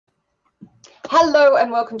Hello and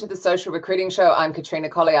welcome to the Social Recruiting Show. I'm Katrina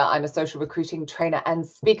Collier. I'm a social recruiting trainer and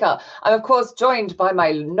speaker. I'm of course joined by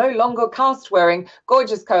my no longer cast-wearing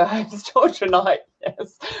gorgeous co-host Audra Knight.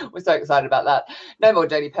 Yes, we're so excited about that. No more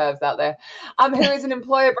dirty pervs out there. Who is an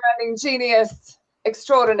employer branding genius,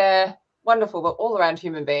 extraordinaire, wonderful, but all-around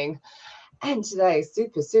human being. And today,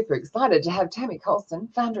 super excited to have Tammy Colson,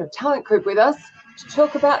 founder of TalentCrib, with us to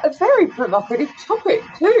talk about a very provocative topic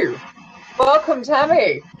too. Welcome,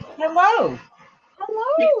 Tammy. Hello.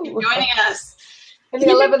 Thanks for joining us. In the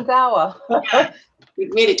 11th hour. Yeah, we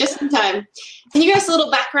made it just in time. Can you give us a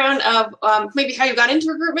little background of maybe how you got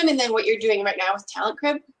into recruitment and then what you're doing right now with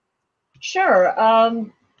TalentCrib? Sure.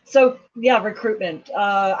 Recruitment.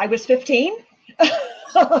 I was 15.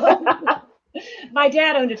 My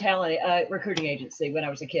dad owned a talent recruiting agency when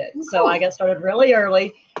I was a kid. Cool. So I got started really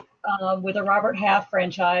early with a Robert Half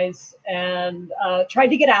franchise and tried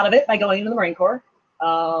to get out of it by going into the Marine Corps.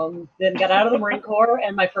 Then got out of the Marine Corps,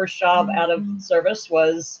 and my first job out of service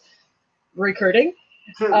was recruiting.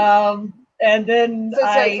 And then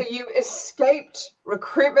so you escaped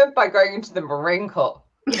recruitment by going into the Marine Corps.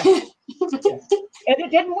 And it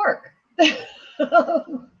didn't work.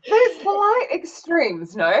 Those polite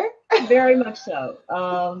extremes, no? Very much so.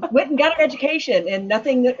 Went and got an education in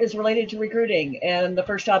nothing that is related to recruiting. And the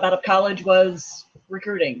first job out of college was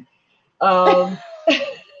recruiting.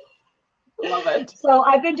 Love it. So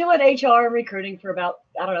I've been doing HR and recruiting for about,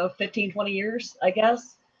 15, 20 years, I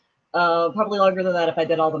guess. Probably longer than that if I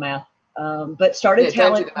did all the math. But started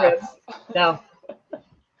TalentCrib. No.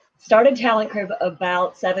 Started TalentCrib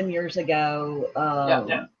about 7 years ago.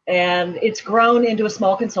 And it's grown into a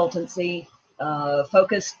small consultancy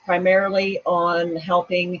focused primarily on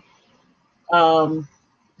helping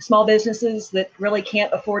small businesses that really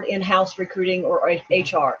can't afford in-house recruiting or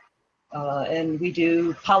HR. And we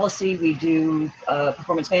do policy, we do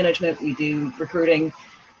performance management, we do recruiting,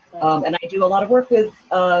 and I do a lot of work with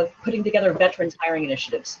putting together veterans hiring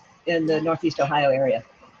initiatives in the Northeast Ohio area.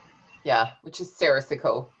 Yeah, which is seriously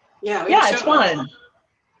cool. Yeah, it's fun.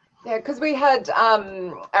 Yeah, because we had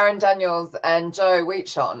Aaron Daniels and Joe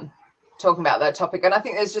Weech on talking about that topic, and I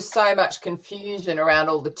think there's just so much confusion around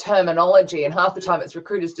all the terminology, and half the time it's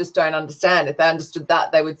recruiters just don't understand. If they understood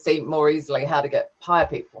that, they would see more easily how to hire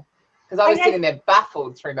people. Because I was sitting there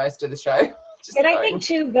baffled through most of the show. I think,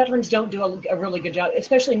 too, veterans don't do a really good job,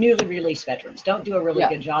 especially newly released veterans, don't do a really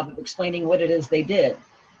good job of explaining what it is they did.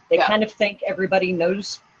 They kind of think everybody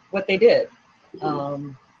knows what they did.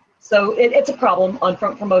 So it's a problem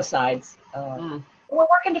from both sides. We're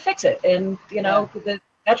working to fix it. And, the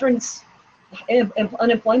veterans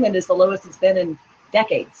unemployment is the lowest it's been in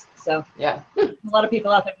decades. So a lot of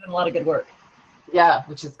people out there doing a lot of good work. Yeah,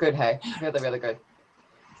 which is good, hey? Really, really good.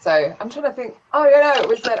 So I'm trying to think. It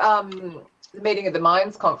was at the meeting of the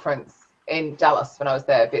Minds conference in Dallas when I was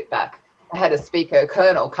there a bit back. I had a speaker,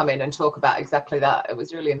 Colonel, come in and talk about exactly that. It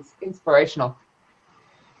was really inspirational.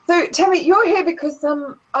 So Tammy, you're here because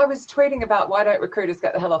I was tweeting about why don't recruiters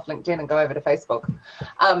get the hell off LinkedIn and go over to Facebook,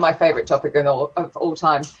 my favorite topic of all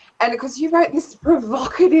time. And because you wrote this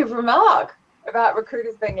provocative remark about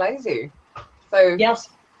recruiters being lazy. So yes.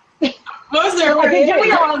 Was there? I've been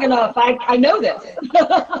doing it long enough. I know this.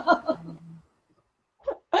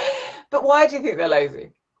 But why do you think they're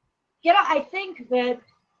lazy? I think that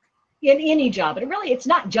in any job, and really it's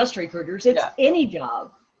not just recruiters, it's any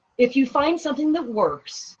job. If you find something that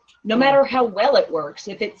works, no matter how well it works,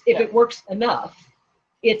 if it works enough,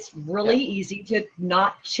 it's really easy to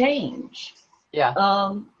not change. Yeah.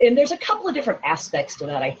 And there's a couple of different aspects to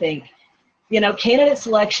that, I think. Candidate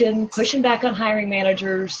selection, pushing back on hiring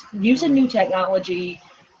managers, using new technology,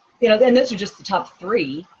 and those are just the top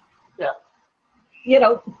three.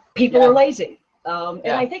 Yeah. People are lazy. And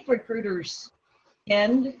I think recruiters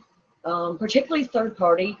tend, particularly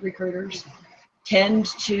third-party recruiters, tend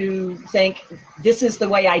to think this is the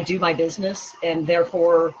way I do my business, and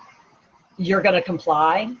therefore you're going to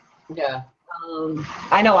comply. Yeah.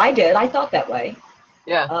 I know I did. I thought that way.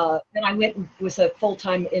 Yeah. Then I went and was a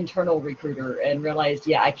full-time internal recruiter and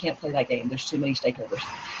realized, I can't play that game. There's too many stakeholders.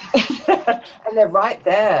 And they're right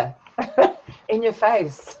there in your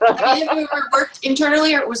face. Have you ever worked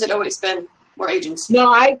internally, or was it always been more agency?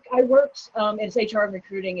 No, I worked as HR and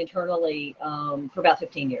recruiting internally for about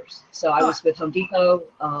 15 years. So I was with Home Depot,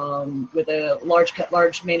 with a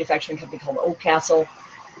large manufacturing company called Old Castle.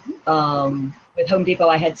 With Home Depot,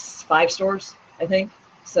 I had 5 stores, I think.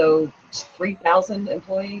 So 3,000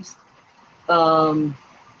 employees. I've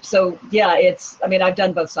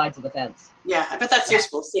done both sides of the fence. Yeah, I bet that's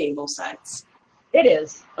useful, seeing both sides. It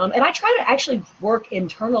is. And I try to actually work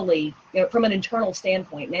internally, from an internal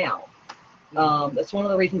standpoint now. That's one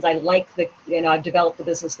of the reasons I like I've developed the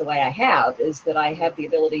business the way I have, is that I have the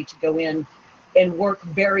ability to go in and work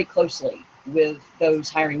very closely with those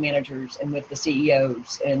hiring managers and with the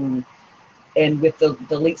CEOs and with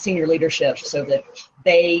the senior leadership, so that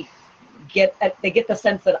they get the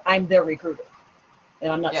sense that I'm their recruiter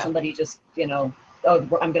and I'm not somebody just, oh, I'm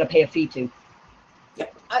going to pay a fee to.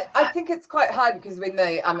 I think it's quite hard because when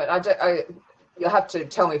they, you'll have to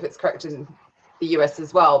tell me if it's correct in the US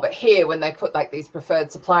as well, but here when they put like these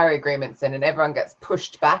preferred supplier agreements in and everyone gets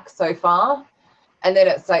pushed back so far, and then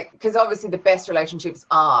it's like, because obviously the best relationships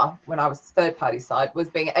are, when I was third party side, was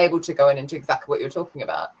being able to go in and do exactly what you're talking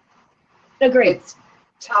about. Agreed. It's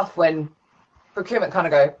tough when procurement kind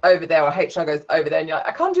of go over there or HR goes over there and you're like,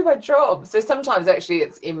 I can't do my job. So sometimes actually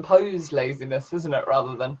it's imposed laziness, isn't it,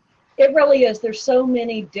 rather than. It really is. There's so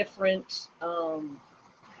many different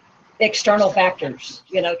external factors,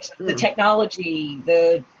 the technology,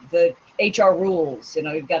 the HR rules,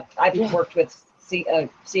 I've worked with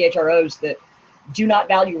CHROs that do not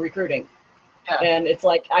value recruiting. And it's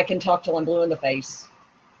like, I can talk till I'm blue in the face.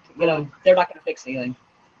 They're not going to fix anything.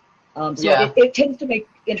 It tends to make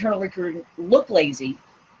internal recruiting look lazy.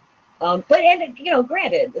 But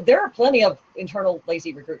granted, there are plenty of internal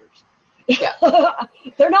lazy recruiters. Yeah.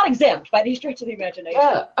 They're not exempt by any stretch of the imagination.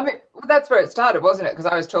 Yeah, I mean, that's where it started, wasn't it? Because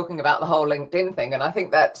I was talking about the whole LinkedIn thing, and I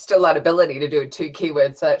think that still that ability to do a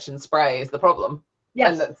 2-keyword search and spray is the problem.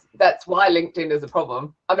 Yes. And that's why LinkedIn is a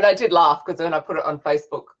problem. I mean, I did laugh because when I put it on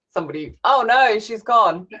Facebook, somebody, oh no, she's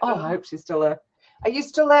gone. Oh, I hope she's still there. Are you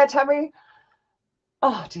still there, Tammy?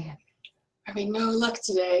 Oh dear. Having no luck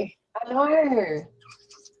today. I know.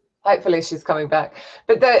 Hopefully she's coming back.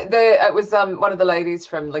 But it was one of the ladies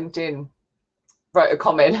from LinkedIn wrote a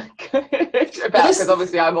comment about, because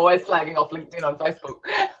obviously I'm always slagging off LinkedIn on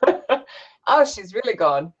Facebook. Oh, she's really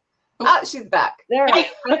gone. Ah, she's back. There, I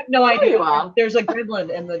have no idea. There's a gremlin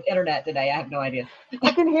in the internet today. I have no idea.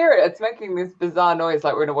 I can hear it. It's making this bizarre noise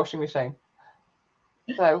like we're in a washing machine.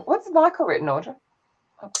 So what's Michael written, Audra?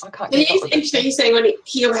 I can't. He's interesting. Saying when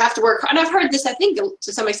you have to work, and I've heard this, I think,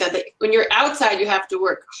 to some extent, that when you're outside, you have to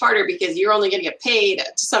work harder because you're only going to get paid to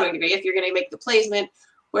some degree if you're going to make the placement.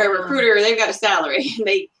 Where a recruiter, they've got a salary, and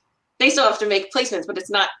they still have to make placements, but it's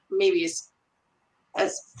not maybe as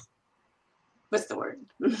what's the word?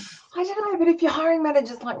 I don't know, but if your hiring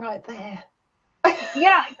manager's like right there,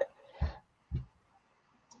 yeah.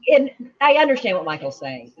 And I understand what Michael's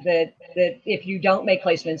saying, that if you don't make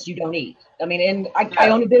placements, you don't eat. I mean, and I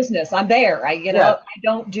own a business. I'm there. I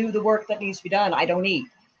don't do the work that needs to be done. I don't eat.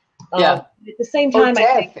 At the same time,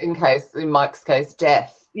 death, in Mike's case,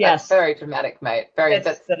 death. Yes. That's very dramatic, mate. That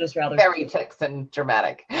is rather very Texan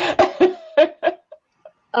dramatic.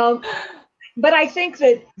 But I think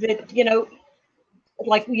that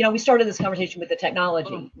we started this conversation with the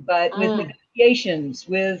technology, but with negotiations,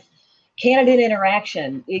 with candidate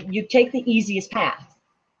interaction, you take the easiest path.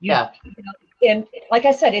 And like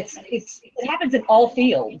I said, it happens in all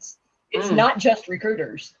fields. It's not just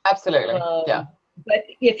recruiters. Absolutely. But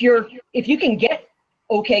if you can get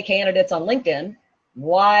okay candidates on LinkedIn,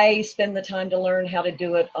 why spend the time to learn how to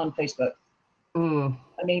do it on Facebook?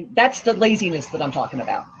 I mean, that's the laziness that I'm talking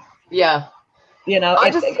about. Yeah. It's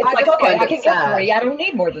like, okay, I can get 3. I don't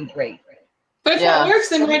need more than 3. But if it works,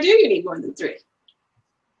 then why do you need more than 3?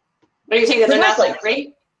 Are you saying that they're not like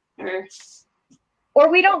great? Or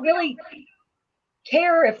we don't really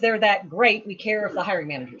care if they're that great. We care if the hiring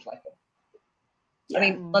managers like them. I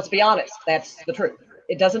mean, let's be honest. That's the truth.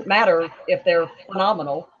 It doesn't matter if they're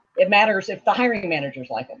phenomenal. It matters if the hiring managers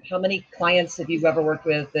like them. How many clients have you ever worked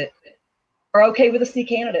with that are okay with a C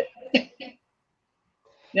candidate?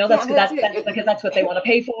 That's because that's what they want to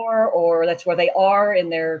pay for, or that's where they are in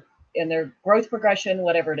their growth progression,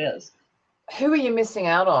 whatever it is. Who are you missing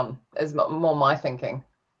out on is more my thinking.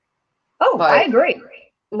 Oh, I agree.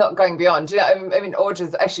 Not going beyond. I mean,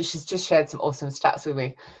 Audra's actually, she's just shared some awesome stats with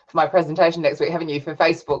me for my presentation next week, haven't you, for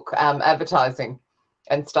Facebook advertising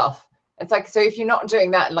and stuff. It's like, so if you're not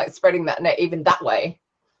doing that and like spreading that net even that way,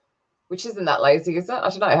 which isn't that lazy, is it? I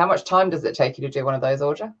don't know. How much time does it take you to do one of those,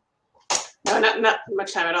 Audra? No, not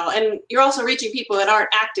much time at all. And you're also reaching people that aren't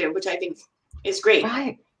active, which I think is great.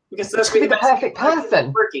 Right. Because those could be the perfect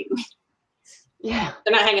person. Working. Yeah.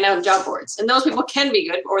 They're not hanging out on job boards. And those people can be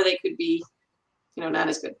good, or they could be, not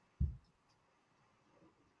as good.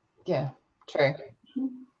 Yeah, true.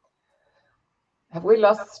 Have we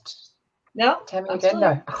lost Tammy again?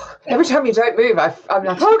 No. Oh, every time you don't move, I'm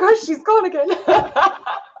like, oh gosh, she's gone again.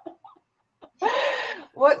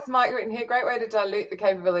 What's Mike written here? Great way to dilute the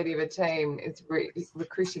capability of a team is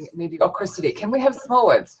recruiting mediocrity. Can we have small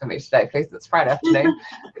words for me today, please? It's Friday afternoon.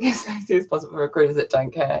 Because it's possible for recruiters that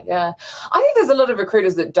don't care. Yeah. I think there's a lot of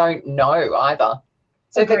recruiters that don't know either.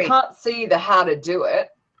 So Agreed. they can't see the how to do it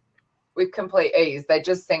with complete ease. They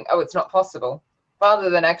just think, oh, it's not possible,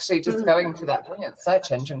 rather than actually just going to that brilliant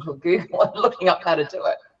search engine called Google and looking up how to do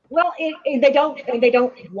it. Well, they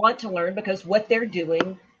don't want to learn because what they're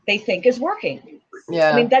doing they think is working.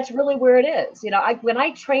 Yeah. I mean, that's really where it is. You know, when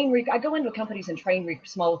I train, I go into companies and train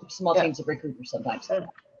small teams of recruiters sometimes,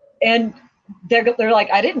 and they're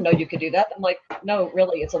like, I didn't know you could do that. I'm like, no,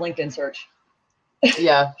 really, it's a LinkedIn search.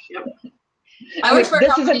 Yeah. I wish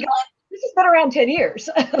this has been around 10 years.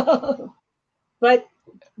 But,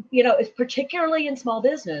 you know, it's particularly in small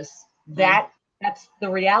business, that's the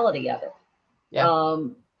reality of it. Yeah.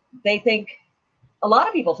 They think, a lot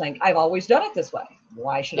of people think, I've always done it this way.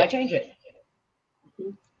 Why should I change it?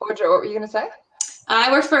 Audra, what were you going to say?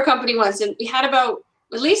 I worked for a company once, and we had about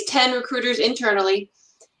at least 10 recruiters internally,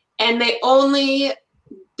 and there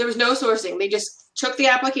was no sourcing. They just took the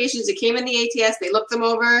applications that came in the ATS, they looked them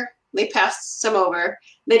over, they passed some over.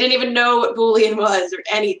 They didn't even know what Boolean was or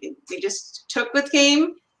anything. They just took what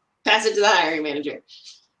came, passed it to the hiring manager.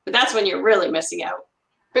 But that's when you're really missing out.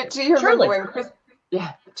 But do you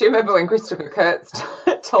remember when Christopher Kurtz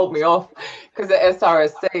told me off because at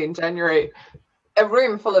SRSC in January, a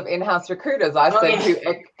room full of in-house recruiters, I said,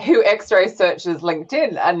 who X-ray searches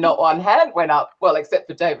LinkedIn, and not one hand went up, well, except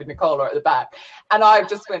for David Nicola at the back. And I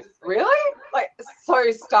just went, really? Like,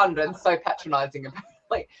 so stunned and so patronizing.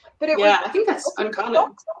 But it was, I think that's uncommon.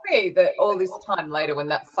 Not to me that all this time later, when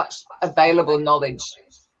that's such available knowledge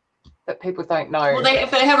that people don't know. Well,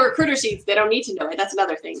 if they have recruiter sheets, they don't need to know it. That's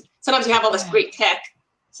another thing. Sometimes you have all this great tech,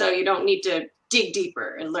 so you don't need to dig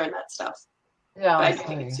deeper and learn that stuff. Yeah, I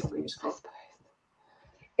think it's super useful.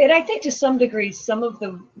 And I think to some degree, some of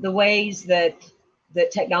the ways that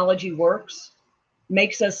technology works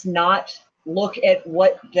makes us not look at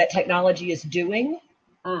what that technology is doing.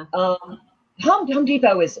 Home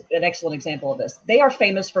Depot is an excellent example of this. They are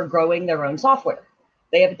famous for growing their own software.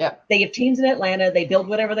 They have teams in Atlanta. They build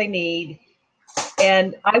whatever they need.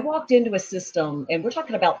 And I walked into a system, and we're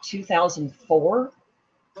talking about 2004,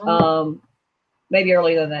 maybe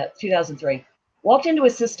earlier than that, 2003. Walked into a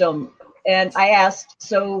system, and I asked,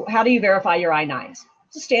 so how do you verify your I-9s?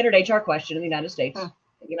 It's a standard HR question in the United States.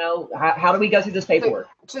 You know, how do we go through this paperwork?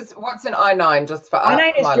 Just what's an I-9 just for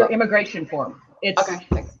I-9 is your immigration form. It's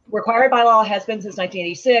required by law, has been since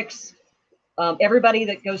 1986. Everybody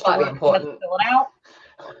that goes to work has to fill it out.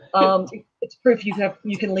 It's proof you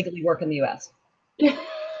can legally work in the U.S.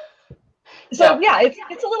 So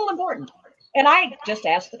it's a little important. And I just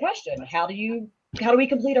asked the question, how do we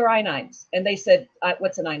complete our I-9s? And they said,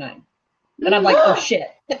 what's an I-9? And I'm like, oh shit.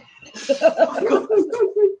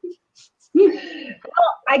 Well,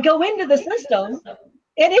 I go into the system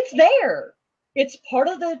and it's there. It's part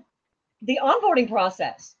of the onboarding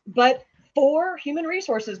process. But 4 human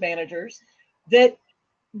resources managers that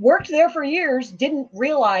worked there for years didn't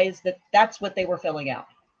realize that that's what they were filling out.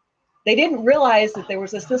 They didn't realize that there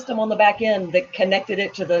was a system on the back end that connected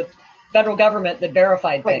it to the federal government that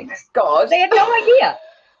verified things. God. They had no idea.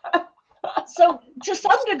 So to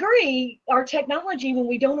some degree, our technology, when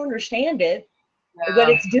we don't understand it, what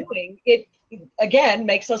it's doing, it again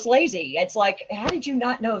makes us lazy. It's like, how did you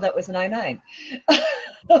not know that was an I-9?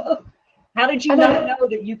 How did you not know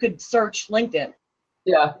that you could search LinkedIn?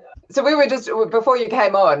 Yeah. So we were just, before you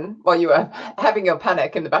came on, while you were having your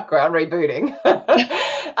panic in the background, rebooting,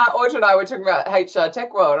 Audra and I were talking about HR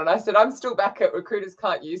tech world, and I said, I'm still back at recruiters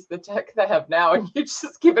can't use the tech they have now, and you've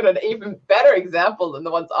just given an even better example than the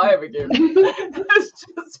ones I ever give. It's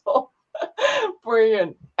just all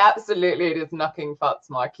brilliant. Absolutely, it is knocking farts,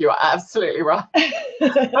 Mike. You are absolutely right.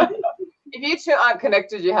 If you two aren't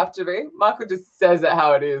connected, you have to be. Michael just says it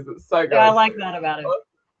how it is. It's so good. Yeah, I like that about it.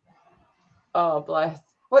 Oh, bless.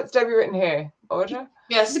 What's Debbie written here, Audra?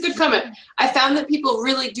 Yeah, this is a good comment. I found that people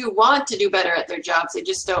really do want to do better at their jobs. They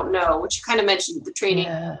just don't know, which you kind of mentioned the training.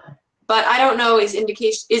 Yeah. But I don't know, is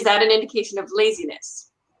that an indication of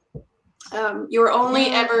laziness? You're only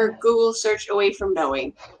ever Google search away from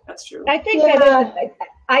knowing. That's true. I think that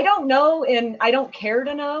I don't know, and I don't care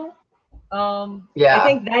to know. I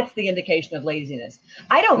think that's the indication of laziness.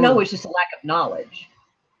 I don't know, it's just a lack of knowledge.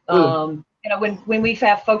 You know, when we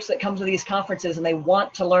have folks that come to these conferences and they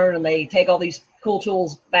want to learn and they take all these cool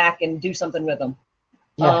tools back and do something with them.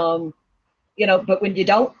 You know, but when you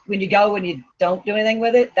go and you don't do anything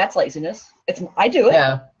with it, that's laziness. I do it.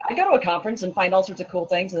 Yeah. I go to a conference and find all sorts of cool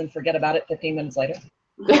things and then forget about it 15 minutes later.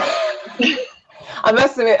 I I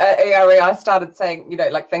must admit, at ERE, I started saying, you know,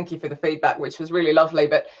 like, thank you for the feedback, which was really lovely,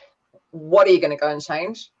 but what are you going to go and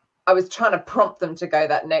change? I was trying to prompt them to go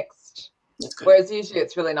that next. Whereas usually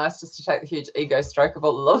it's really nice just to take the huge ego stroke of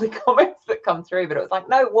all the lovely comments that come through, but it was like,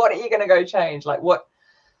 no, what are you going to go change? Like, what?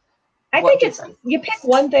 I think it's, you pick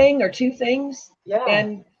one thing or two things,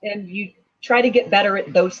 and you try to get better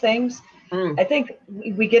at those things. I think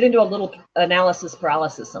we get into a little analysis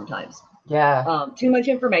paralysis sometimes. Yeah. Too much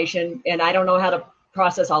information, and I don't know how to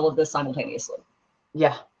process all of this simultaneously.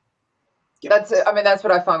 Yeah. That's it. I mean, that's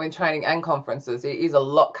what I find with training and conferences. It is a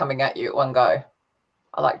lot coming at you at one go.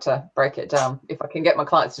 I like to break it down. If I can get my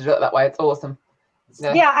clients to do it that way, it's awesome. You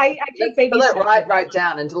know? Yeah, I take baby steps. Write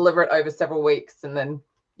down and deliver it over several weeks, and then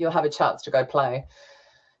you'll have a chance to go play.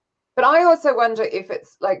 But I also wonder if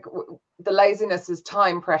it's like the laziness is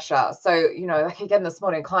time pressure. So, you know, like again, this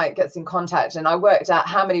morning, a client gets in contact and I worked out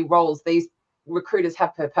how many roles these recruiters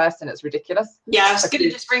have per person. It's ridiculous. Yeah, I was going to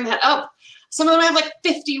just bring that up. Some of them have like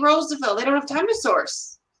 50 roles to fill. They don't have time to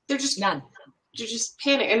source. They're just none. You're just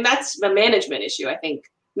panic. And that's a management issue, I think,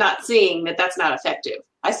 not seeing that that's not effective.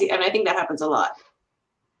 I think that happens a lot.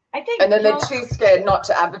 I think, and then they're too scared not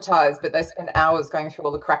to advertise, but they spend hours going through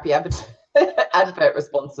all the crappy advert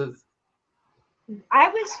responses. I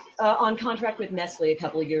was on contract with Nestle a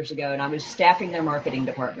couple of years ago, and I was staffing their marketing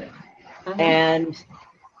department. And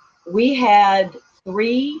we had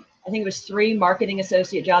three marketing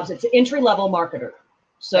associate jobs. It's an entry-level marketer.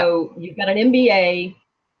 So you've got an MBA,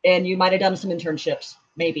 and you might have done some internships,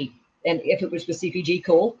 maybe. And if it was with CPG,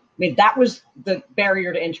 cool. I mean, that was the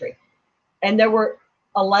barrier to entry. And there were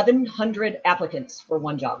 1,100 applicants for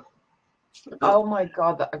one job. Oh my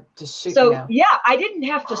God, that just shoots so me out. Yeah, I didn't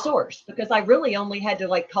have to source because I really only had to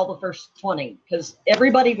like call the first 20 because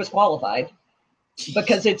everybody was qualified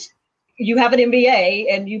because you have an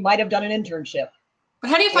MBA and you might have done an internship. But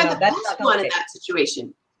how do you find the best one in that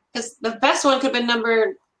situation? Because the best one could have been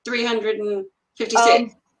number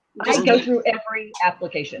 356. I go through every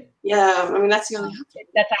application. Yeah, I mean, that's the only option.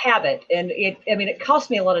 That's a habit. And it costs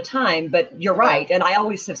me a lot of time, but you're right. And I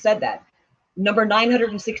always have said that. Number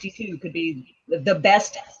 962 could be the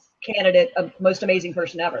best candidate, most amazing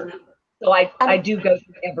person ever. So I do go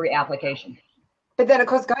through every application. But then, of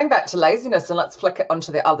course, going back to laziness, and let's flick it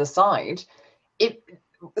onto the other side,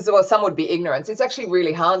 some would be ignorance. It's actually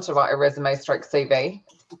really hard to write a resume stroke CV.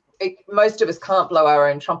 Most of us can't blow our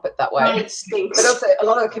own trumpet that way. But also, a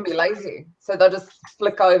lot of it can be lazy. So they'll just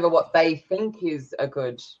flick over what they think is a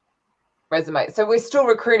good resume. So we're still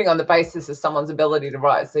recruiting on the basis of someone's ability to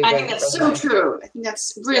write a CV. I think that's so true. I think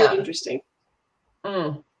that's really interesting.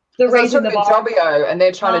 They're raising the bar. Jobio, and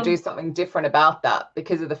they're trying to do something different about that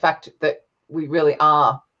because of the fact that we really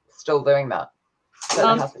are still doing that. So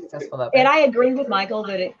how successful that and I agree with Michael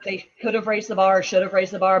that they could have raised the bar, should have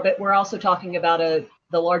raised the bar, but we're also talking about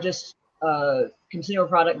the largest consumer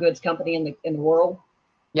product goods company in the world.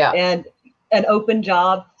 Yeah. And an open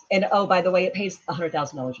job. And oh, by the way, it pays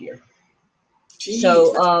 $100,000 a year. Jeez,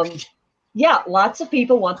 so lots of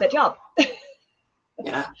people want that job.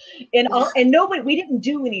 Yeah. And nobody, we didn't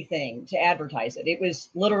do anything to advertise it. It was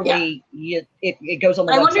literally it goes on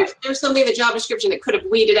the website. I wonder if there's something in the job description that could have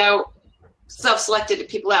weeded out, self-selected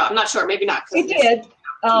people out. I'm not sure, maybe not. It did.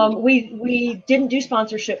 We didn't do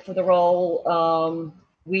sponsorship for the role.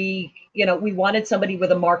 We wanted somebody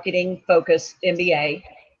with a marketing focused MBA.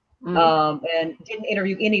 And didn't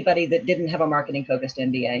interview anybody that didn't have a marketing focused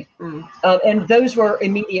MBA. And those were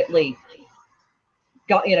immediately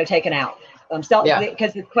taken out.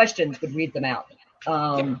 Because the questions would read them out.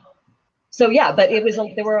 But there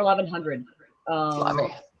were 1,100.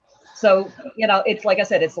 So, it's like I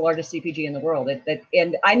said, it's the largest CPG in the world.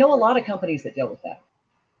 And I know a lot of companies that deal with that.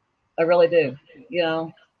 I really do.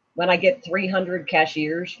 When I get 300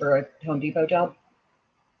 cashiers for a Home Depot job,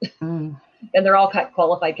 and they're all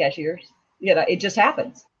qualified cashiers, it just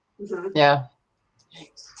happens. Yeah.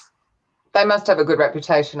 They must have a good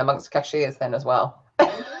reputation amongst cashiers then as well.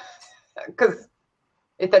 Because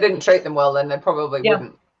if they didn't treat them well, then they probably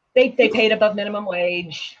wouldn't. They paid above minimum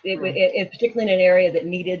wage, it particularly in an area that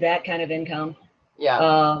needed that kind of income.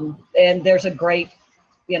 Yeah. And there's a great,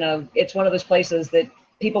 it's one of those places that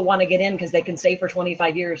people want to get in because they can stay for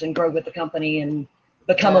 25 years and grow with the company and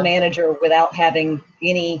become a manager without having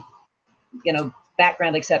any,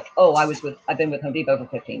 background except, I've been with Home Depot for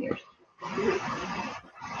 15 years.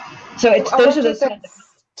 So those are the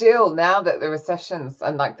still now that the recessions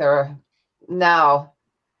and like there are now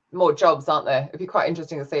more jobs, aren't there? It'd be quite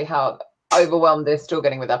interesting to see how overwhelmed they're still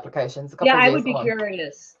getting with applications. I would be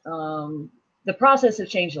curious. The process has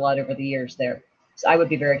changed a lot over the years there. So I would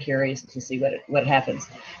be very curious to see what happens.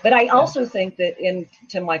 But I also think that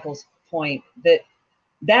to Michael's point, that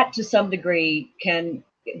that to some degree can,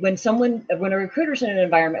 when a recruiter's in an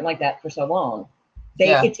environment like that for so long,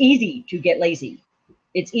 it's easy to get lazy.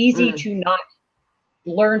 It's easy to not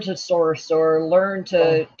learn to source or learn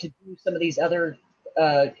to do some of these other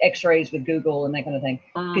x-rays with Google and that kind of thing,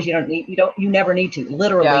 because you never need to,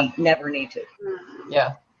 literally never need to.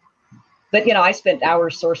 Yeah. But I spent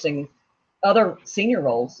hours sourcing other senior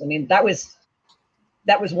roles. I mean, that was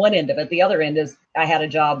one end of it. The other end is I had a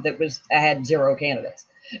job I had 0 candidates.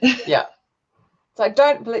 Yeah. So I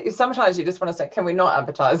don't believe, sometimes you just want to say, can we not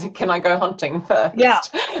advertise? Can I go hunting first? Yeah,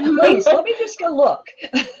 please, let me just go look.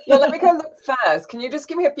 Yeah, let me go look first. Can you just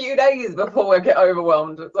give me a few days before we get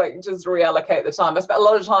overwhelmed? Like, just reallocate the time. I spent a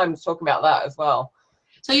lot of time talking about that as well.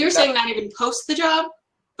 So you're saying not even post the job,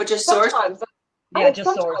 but just source? Yeah,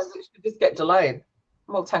 just source. Sometimes it should just get delayed.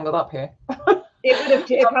 I'm all tangled up here.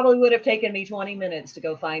 It probably would have taken me 20 minutes to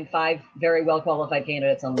go find 5 very well qualified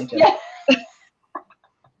candidates on LinkedIn. Yeah.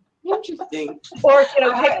 Interesting. Or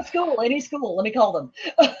pick a school, any school. Let me call them.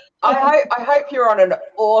 I hope you're on an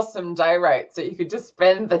awesome day rate so you could just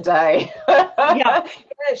spend the day. Yeah.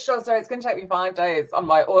 Yeah, sure. So it's going to take me 5 days on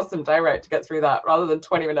my awesome day rate to get through that, rather than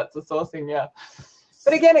 20 minutes of sourcing. Yeah.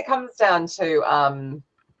 But again, it comes down to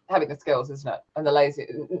having the skills, isn't it?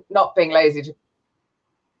 And not being lazy to.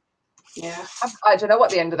 Yeah. I don't know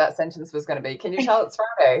what the end of that sentence was going to be. Can you tell it's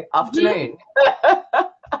Friday afternoon?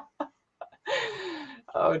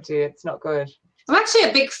 Oh dear, it's not good. I'm actually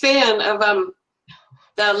a big fan of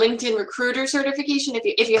the LinkedIn recruiter certification.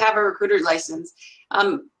 If you have a recruiter license,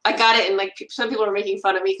 I got it, and like some people are making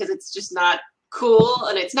fun of me because it's just not cool,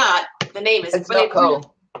 and it's not. The name is. It's not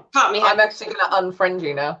cool. Taught me. I'm actually going to unfriend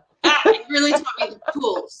you now. It really taught me the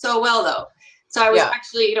tool so well, though. So I was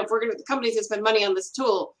actually, if we're going to, the companies that spend money on this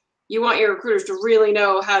tool, you want your recruiters to really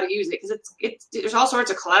know how to use it, because there's all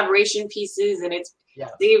sorts of collaboration pieces, and it's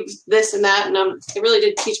this and that, and it really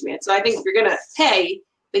did teach me it. So I think if you're going to pay,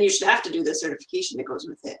 then you should have to do the certification that goes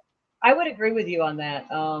with it. I would agree with you on that.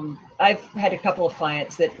 I've had a couple of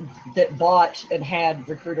clients that bought and had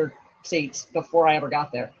recruiter seats before I ever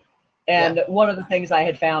got there. And one of the things I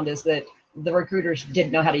had found is that the recruiters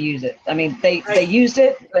didn't know how to use it. I mean, they used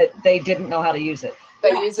it, but they didn't know how to use it.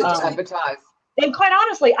 They use it to advertise. And quite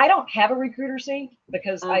honestly, I don't have a recruiter seat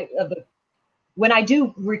because when I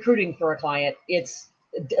do recruiting for a client, it's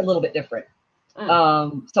a little bit different.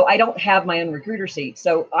 So I don't have my own recruiter seat.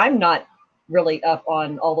 So I'm not really up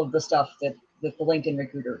on all of the stuff that the LinkedIn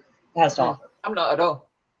recruiter has to offer. I'm not at all.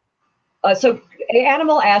 So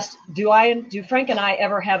Animal asked, do Frank and I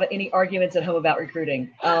ever have any arguments at home about recruiting?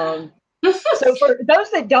 So for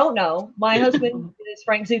those that don't know, my husband is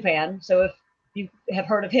Frank Zupan. So if you have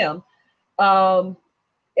heard of him,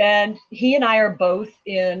 and he and I are both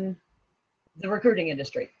in the recruiting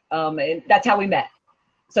industry. And that's how we met.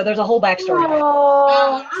 So there's a whole backstory.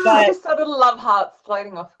 Oh, I just saw little love hearts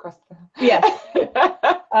floating off across the.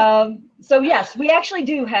 Yeah. So yes, we actually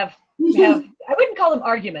do have. I wouldn't call them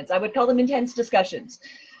arguments. I would call them intense discussions.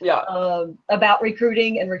 Yeah. About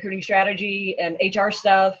recruiting and recruiting strategy and HR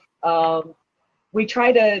stuff. We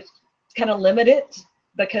try to kind of limit it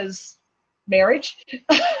because marriage.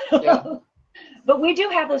 Yeah. But we do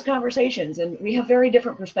have those conversations, and we have very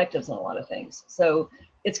different perspectives on a lot of things. So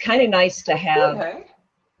it's kind of nice to have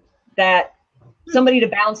that somebody to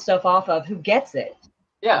bounce stuff off of who gets it.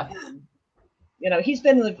 Yeah. He's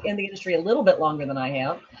been in the industry a little bit longer than I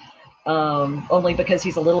have, only because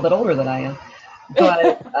he's a little bit older than I am.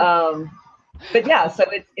 But yeah, so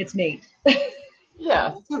it's neat.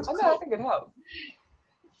 Yeah, I think it helps.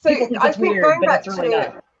 So it's weird, but it's really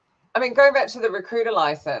not. Going back to the recruiter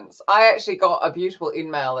license, I actually got a beautiful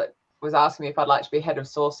email that was asking me if I'd like to be head of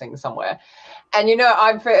sourcing somewhere. And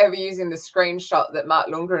I'm forever using the screenshot that Mark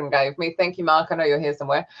Lundgren gave me. Thank you, Mark. I know you're here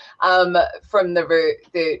somewhere. From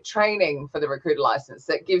the training for the recruiter license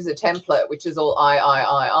that gives a template, which is all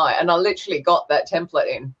I. And I literally got that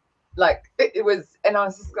template in. Like it was, and I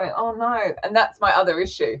was just going, oh no. And that's my other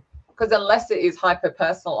issue. Because unless it is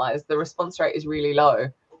hyper-personalized, the response rate is really low.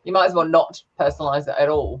 You might as well not personalize it at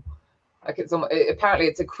all. Like apparently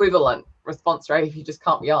it's equivalent response rate if you just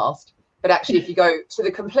can't be asked. But actually, if you go to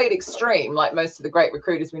the complete extreme, like most of the great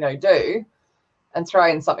recruiters we know do, and throw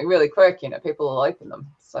in something really quirky in it, people will open them.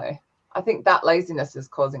 So I think that laziness is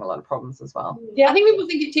causing a lot of problems as well. Yeah, I think people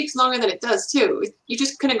think it takes longer than it does too. You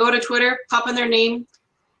just kind of go to Twitter, pop in their name,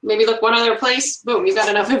 maybe look one other place, boom, you've got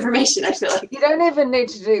enough information, I feel like. You don't even need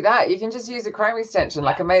to do that. You can just use a Chrome extension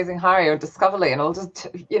like Amazing Hire or Discoverly, and it'll just,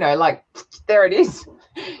 there it is.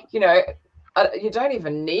 You don't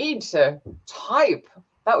even need to type.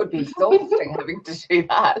 That would be exhausting having to do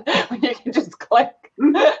that when you can just click.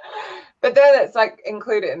 But then it's like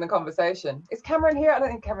include it in the conversation. Is Cameron here? I don't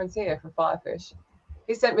think Cameron's here for Firefish.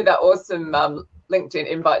 He sent me that awesome LinkedIn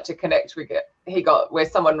invite to connect he got where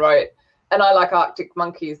someone wrote, and I like Arctic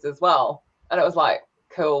monkeys as well. And it was like,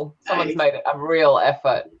 cool. Someone's made it a real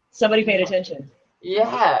effort. Somebody paid attention.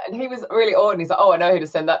 Yeah. And he was really awed. And he's like, oh, I know who to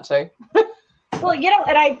send that to. Well, you know,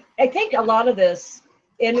 and I think a lot of this,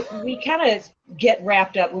 and we kind of get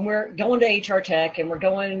wrapped up when we're going to HR Tech and we're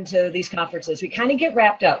going to these conferences, we kind of get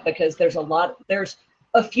wrapped up because there's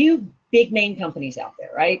a few big name companies out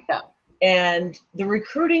there, right? Yeah. And the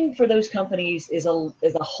recruiting for those companies is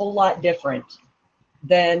a whole lot different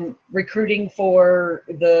than recruiting for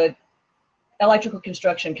the electrical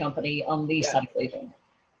construction company on the east side of Cleveland,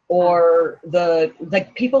 or the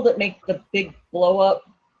people that make the big blow up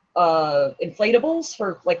inflatables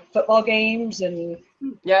for like football games and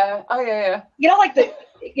you know, like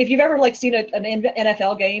if you've ever like seen an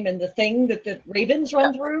NFL game and the thing that the Ravens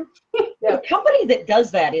run through, the company that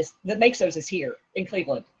does that makes those is here in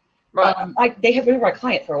Cleveland. Right. They have been my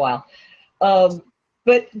client for a while,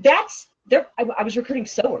 but I was recruiting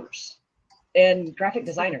sewers and graphic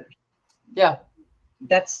designers. Yeah.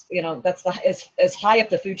 That's as high up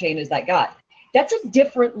the food chain as that got. That's a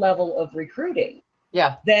different level of recruiting.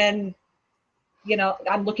 Yeah. Then, you know,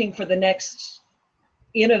 I'm looking for the next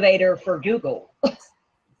innovator for Google.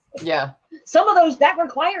 Yeah. Some of those that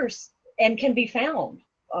requires and can be found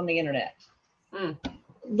on the internet.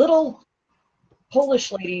 Little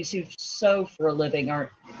Polish ladies who sew for a living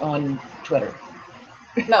aren't on Twitter.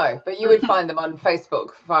 No, but you would find them on Facebook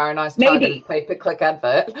via a nice targeted pay-per-click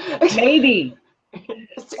advert. Maybe.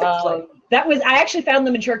 I actually found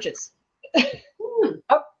them in churches.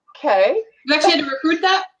 Okay. You actually had to recruit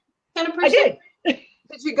that kind of person? I did.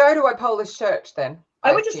 Did you go to a Polish church then?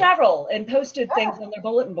 I went to several and posted things on their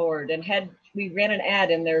bulletin board, and we ran an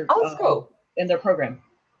ad in their in their program.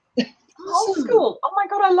 Old school. Oh my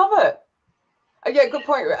God, I love it. Yeah, good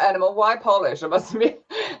point, Animal. Why Polish? I must admit.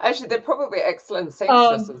 Actually, they're probably excellent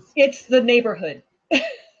seamstresses. It's the neighborhood.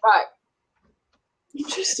 Right.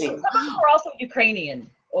 Interesting. Some of them were also Ukrainian,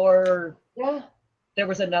 or there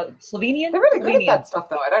was Slovenian. They're really good at that stuff,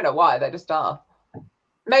 though. I don't know why. They just are.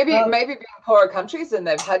 Maybe being poorer countries and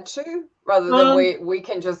they've had to, rather than we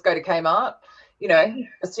can just go to Kmart. You know,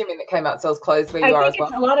 assuming that Kmart sells clothes where you are as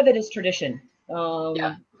well. A lot of it is tradition.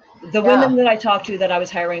 The women that I talked to that I was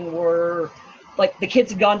hiring were like the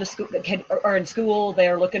kids had gone to school, are in school.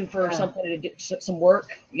 They're looking for something to get some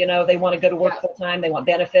work. You know, they want to go to work full time. They want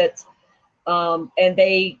benefits, and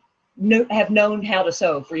they have known how to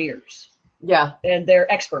sew for years. Yeah, and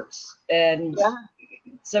they're experts. And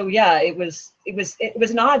so it was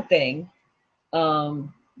an odd thing,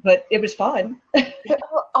 but it was fun.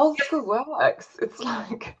 Old school works. It's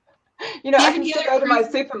like, you know, I can still go to my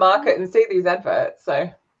supermarket and see these adverts. So.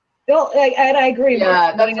 Well, I agree.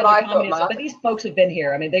 Yeah, that's what I thought. But these folks have been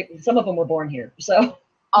here. I mean, some of them were born here, so.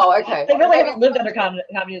 Oh, okay. They really haven't lived under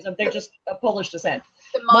communism. They're just of Polish descent.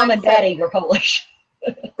 Mom and Daddy were Polish.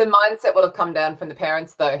 The mindset will have come down from the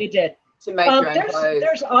parents, though. It did. To make your own clothes.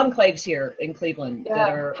 There's enclaves here in Cleveland that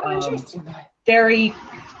are very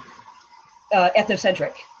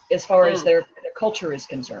ethnocentric as far as their culture is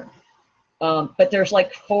concerned. But there's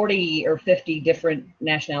like 40 or 50 different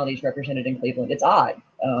nationalities represented in Cleveland. It's odd.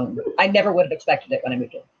 I never would have expected it when I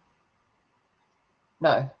moved here.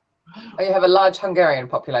 No. Oh, you have a large Hungarian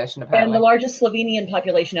population, apparently. And the largest Slovenian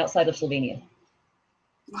population outside of Slovenia.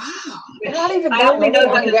 Wow. Not even I only know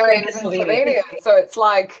Hungarians and Slovenians, so it's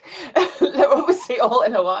like they're obviously all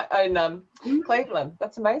in Hawaii, in Cleveland.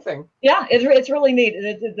 That's amazing. Yeah, it's really neat.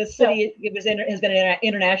 The city has been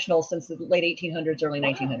international since the late 1800s, early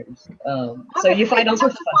 1900s. So you find all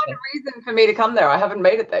sorts of fun stuff. A reason for me to come there. I haven't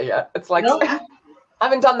made it there yet. It's like I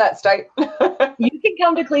haven't done that state. You can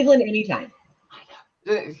come to Cleveland anytime.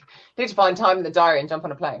 You need to find time in the diary and jump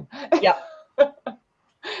on a plane. Yeah.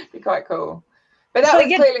 Be quite cool. But that was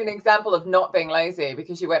clearly an example of not being lazy,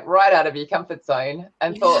 because you went right out of your comfort zone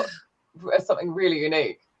and thought of something really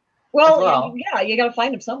unique. Well, you got to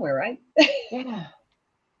find them somewhere, right? Yeah.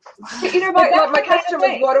 You know, my question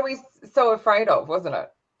was, what are we so afraid of, wasn't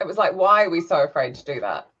it? It was like, why are we so afraid to do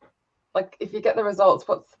that? Like, if you get the results,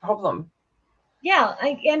 what's the problem? Yeah,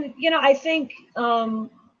 I think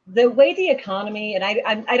the way the economy, and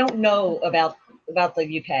I don't know about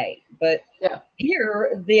the UK, but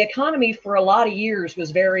here the economy for a lot of years was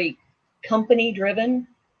very company driven.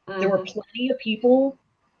 There were plenty of people,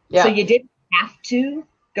 so you didn't have to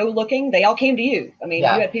go looking. They all came to you. I mean, you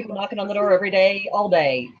had people knocking on the door every day, all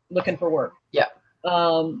day, looking for work.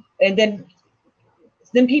 And then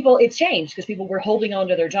people, it's changed because people were holding on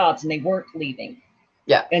to their jobs and they weren't leaving.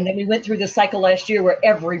 Yeah. And then we went through this cycle last year where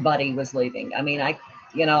everybody was leaving. I mean, I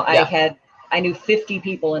knew 50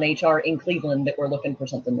 people in HR in Cleveland that were looking for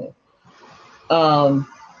something new.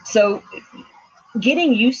 So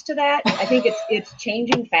getting used to that, I think it's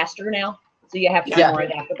changing faster now. So you have to be more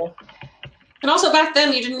adaptable. And also back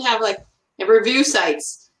then you didn't have like review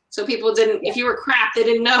sites. So people didn't, if you were crap, they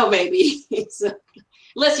didn't know maybe. So,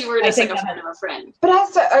 unless you were just like a friend of a friend. But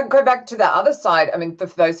I go back to the other side. I mean, for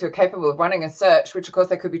those who are capable of running a search, which of course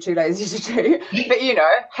they could be too lazy to do. But, you know,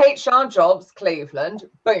 HR jobs, Cleveland,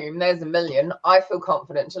 boom, there's a million. I feel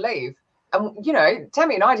confident to leave. And, you know,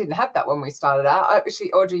 Tammy and I didn't have that when we started out.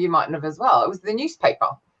 Actually, Audra, you mightn't have as well. It was the newspaper.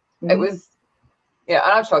 Mm-hmm. It was, and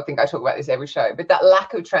I think I talk about this every show, but that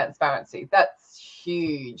lack of transparency, that's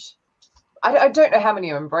huge. I don't know how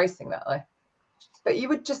many are embracing that, though. But you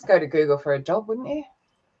would just go to Google for a job, wouldn't you?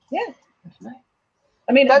 Yeah.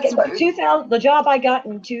 I mean, the job I got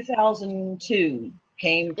in 2002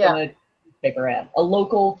 came from a newspaper ad. I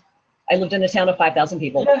lived in a town of 5,000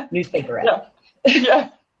 people, newspaper ad. Yeah.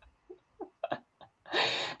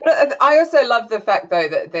 But I also love the fact, though,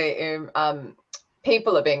 that the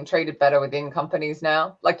people are being treated better within companies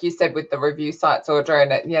now. Like you said, with the review sites, Audra,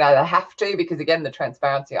 and they have to, because again, the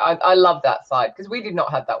transparency. I love that side, because we did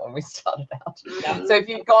not have that when we started out. Yeah. So if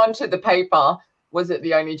you'd gone to the paper, was it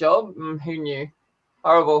the only job? Who knew?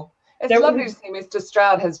 Horrible. It's lovely to see Mr.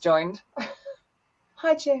 Stroud has joined.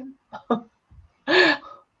 Hi, Jim.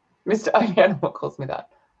 Mr. Animal calls me that.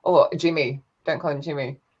 Or Jimmy. Don't call him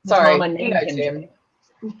Jimmy. Sorry. Jim.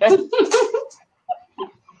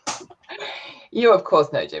 You, of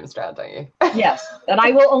course, know Jim Stroud, don't you? Yes. And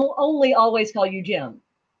I will only always call you Jim.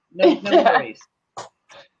 No worries.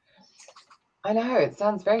 I know. It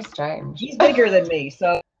sounds very strange. He's bigger than me,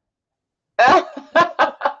 so.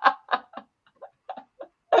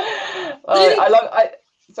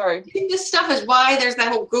 Sorry. Do you think this stuff is why there's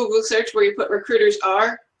that whole Google search where you put recruiters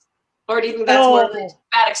are? Or do you think that's more of the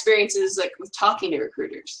bad experiences like with talking to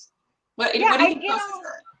recruiters? What do you think causes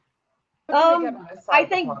that? I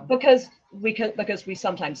think because we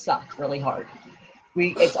sometimes suck really hard.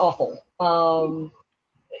 It's awful.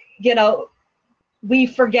 We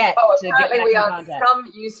forget to get back we in are contact.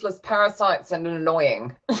 Some useless parasites and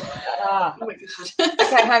annoying. Oh my god.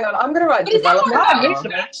 Okay, hang on. I'm gonna write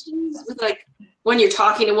interactions with like when you're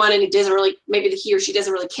talking to one and it doesn't really, maybe he or she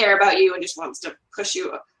doesn't really care about you and just wants to push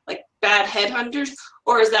you, like bad headhunters,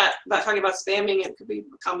 or is that about talking about spamming? It could be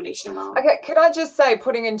a combination of all. Okay, could I just say,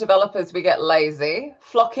 putting in developers, we get lazy,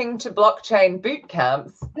 flocking to blockchain boot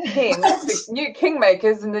camps, kings, the new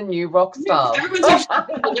kingmakers and the new rock stars. Everyone's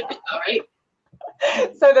actually a little different, though, right?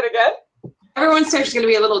 Say that again. Everyone's search is going to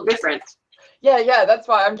be a little different. Yeah, that's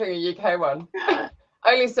why I'm doing a UK one.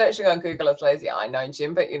 Only searching on Google is lazy. I know,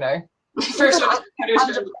 Jim, but My first one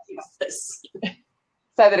is recruiters are useless.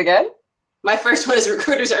 Say that again. My first one is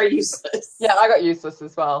recruiters are useless. Yeah, I got useless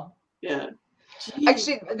as well. Yeah. Jeez.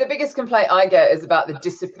 Actually, the biggest complaint I get is about the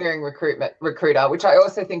disappearing recruiter, which I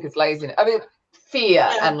also think is laziness. I mean, fear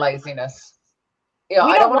and laziness. Yeah,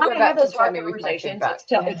 I don't want to go back to Tammy with my feedback.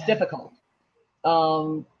 It's difficult.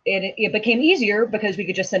 It became easier because we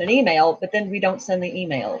could just send an email, but then we don't send the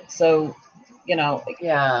email. So, some of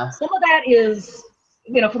that is,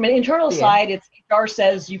 from an internal side, it's HR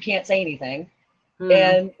says you can't say anything.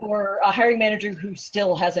 And or a hiring manager who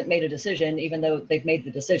still hasn't made a decision, even though they've made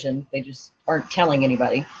the decision, they just aren't telling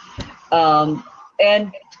anybody. And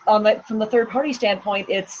from the third party standpoint,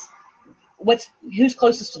 it's who's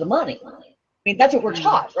closest to the money. I mean, that's what we're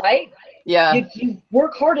taught, right? Yeah. You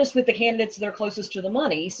work hardest with the candidates that are closest to the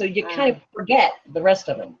money, so you kind of forget the rest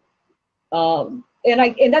of them.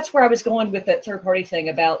 And that's where I was going with that third party thing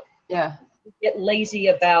about get lazy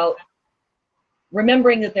about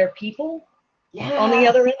remembering that they're people. Yeah. On the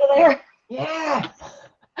other end of there. Yeah.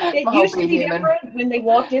 It used to be different when they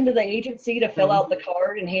walked into the agency to fill out the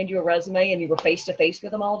card and hand you a resume and you were face to face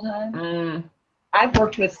with them all the time. I've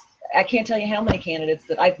worked with, I can't tell you how many candidates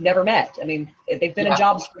that I've never met. I mean, they've been in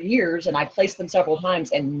jobs for years and I've placed them several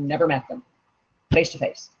times and never met them face to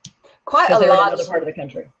face. Quite a large, in another part of the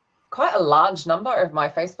country. Quite a large number of my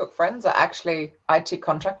Facebook friends are actually IT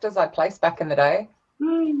contractors I placed back in the day.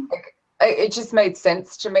 It just made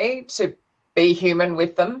sense to me to be human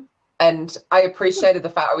with them, and I appreciated the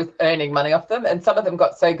fact I was earning money off them, and some of them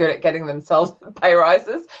got so good at getting themselves pay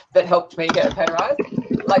rises that helped me get a pay rise,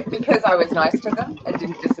 like because I was nice to them and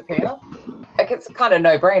didn't disappear. Like, it's kind of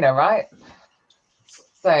no-brainer, right?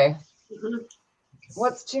 So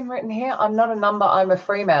what's Jim written here? I'm not a number, I'm a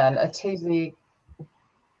free man. A TV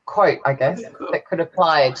quote, I guess, that could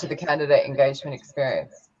apply to the candidate engagement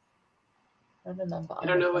experience. I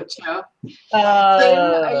don't know what show.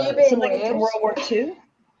 Are you being something weird? from World War II?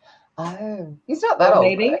 Oh, he's not that or old.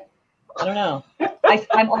 Maybe. Right? I don't know.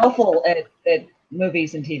 I'm awful at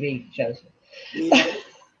movies and TV shows. Yeah.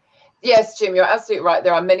 Yes, Jim, you're absolutely right.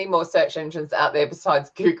 There are many more search engines out there besides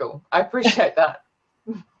Google. I appreciate that.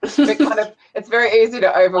 It's very easy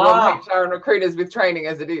to overwhelm HR and recruiters with training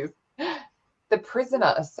as it is. The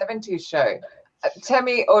Prisoner, a 70s show.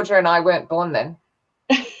 Tammy, Audra, and I weren't born then.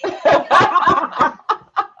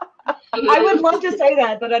 I would love to say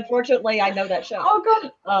that, but unfortunately, I know that show.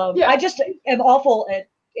 Oh, God. I just am awful at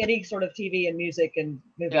any sort of TV and music and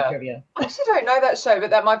movie trivia. I actually don't know that show, but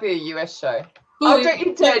that might be a US show. Oh, don't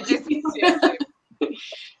you dare.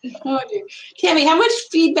 Oh, dear. Tammy, how much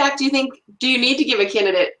feedback do you need to give a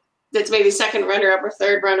candidate that's maybe second runner-up or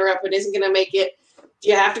third runner-up and isn't going to make it? Do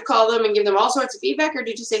you have to call them and give them all sorts of feedback, or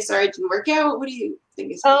did you say, sorry, it didn't work out? What do you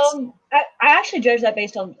think is best? I actually judge that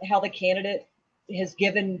based on how the candidate is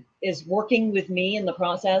working with me in the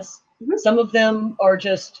process. Mm-hmm. Some of them are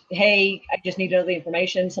just, hey, I just need to know the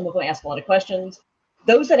information. Some of them ask a lot of questions.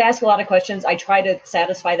 Those that ask a lot of questions, I try to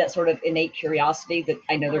satisfy that sort of innate curiosity that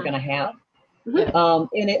I know they're going to have. Mm-hmm.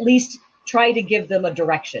 And at least try to give them a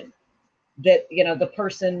direction that, the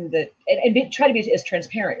person that, and try to be as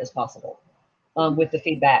transparent as possible with the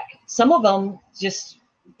feedback. Some of them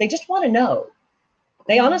they just want to know.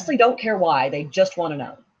 They honestly don't care why. They just want to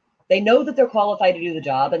know. They know that they're qualified to do the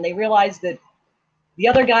job, and they realize that the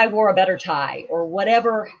other guy wore a better tie or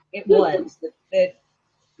whatever it was that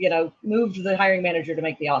moved the hiring manager to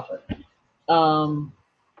make the offer. I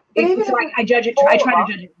judge it. I try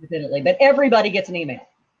to judge it independently, but everybody gets an email,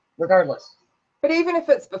 regardless. But even if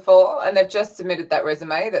it's before and they've just submitted that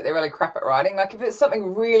resume that they're really crap at writing, like if it's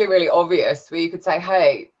something really, really obvious where you could say,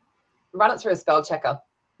 hey, run it through a spell checker.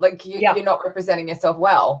 Like you're not representing yourself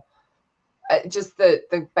well. Just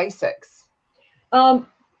the basics.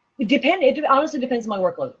 It honestly depends on my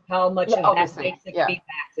workload, how much of that basic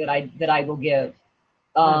feedback that I will give.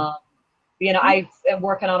 I am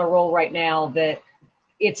working on a role right now that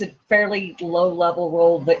it's a fairly low level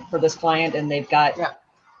role for this client, and they've got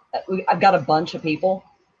I've got a bunch of people,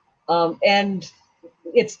 and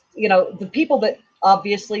it's the people that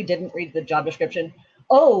obviously didn't read the job description.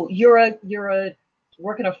 Oh, you're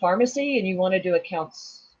work in a pharmacy and you want to do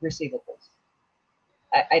accounts receivables.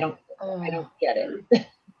 I don't get it.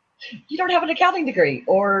 You don't have an accounting degree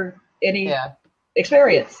or any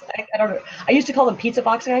experience. I don't know. I used to call them pizza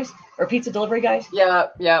box guys or pizza delivery guys. Yeah.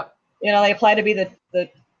 They apply to be the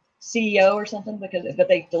CEO or something but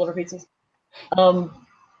they deliver pizzas.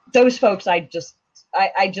 Those folks I just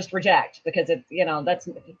reject because that's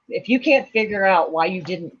if you can't figure out why you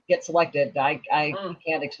didn't get selected, I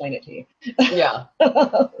can't explain it to you. Yeah.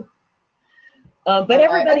 But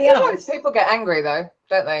everybody else. People get angry though,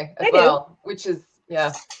 don't they? They do. Which is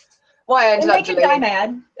why I ended up deleting. They can die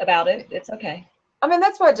mad about it. It's okay. I mean,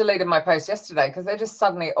 that's why I deleted my post yesterday, because they just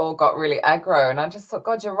suddenly all got really aggro. And I just thought,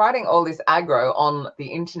 God, you're writing all this aggro on the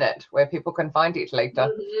internet where people can find it later.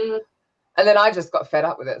 Mm-hmm. And then I just got fed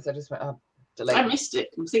up with it. So I just went, delete. I missed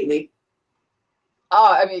it completely.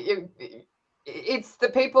 Oh, I mean, it's the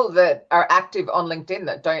people that are active on LinkedIn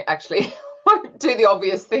that don't actually do the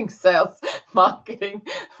obvious things, sales, marketing,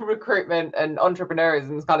 recruitment, and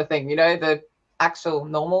entrepreneurism kind of thing, the actual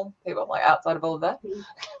normal people, like outside of all of that.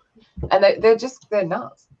 And they're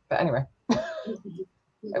nuts. But anyway,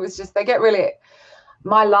 it was just, they get really,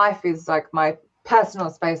 my life is like my personal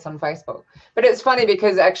space on Facebook. But it's funny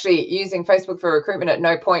because actually using Facebook for recruitment, at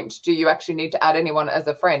no point do you actually need to add anyone as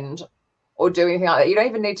a friend or do anything like that. You don't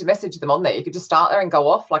even need to message them on there. You could just start there and go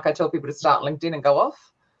off. Like I tell people to start LinkedIn and go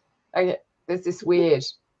off. There's this weird,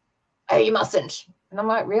 hey, you mustn't. And I'm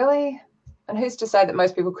like, really? And who's to say that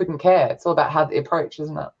most people couldn't care? It's all about how the approach,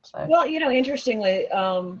 isn't it? So. Well, interestingly,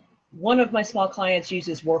 one of my small clients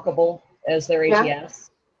uses Workable as their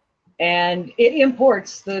ATS, and it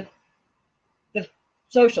imports the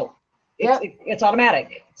social. It's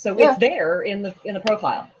automatic, so it's there in the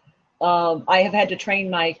profile. I have had to train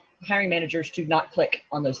my hiring managers to not click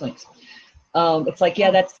on those links. It's like,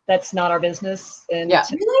 that's not our business, and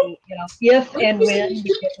if and when we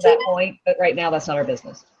get to that point, but right now that's not our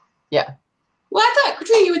business. Yeah. Well, I thought,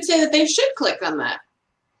 Katrina, you would say that they should click on that.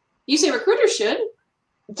 You say recruiters should.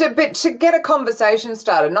 To get a conversation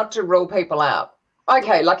started, not to rule people out.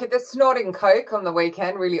 Okay, like if they're snorting coke on the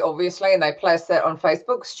weekend, really obviously, and they place that on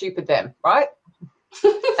Facebook, stupid them, right?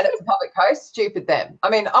 And it's a public post, stupid them. I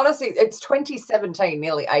mean, honestly, it's 2017,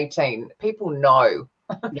 nearly 18. People know.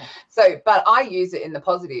 Yeah. So, but I use it in the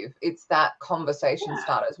positive. It's that conversation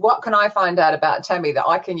starters. What can I find out about Tammy that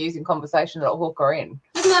I can use in conversation that'll hook her in?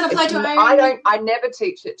 Doesn't that apply to hiring? I never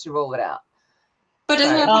teach it to rule it out. But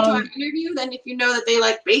doesn't it have to an interview? Then if you know that they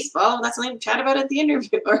like baseball, that's something to chat about at the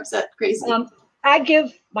interview. Or is that crazy? I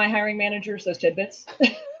give my hiring managers those tidbits.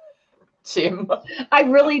 Jim. I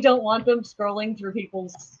really don't want them scrolling through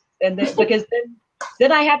people's, because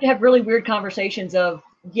then I have to have really weird conversations of,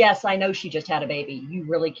 yes, I know she just had a baby. You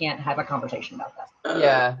really can't have a conversation about that.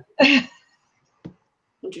 Yeah.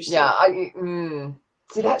 Interesting. Yeah.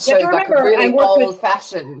 See, that shows like a really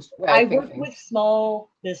old-fashioned way of thinking. I work with small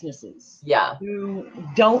businesses yeah. who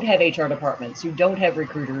don't have HR departments, who don't have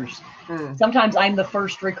recruiters. Sometimes I'm the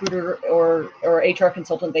first recruiter or HR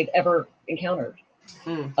consultant they've ever encountered.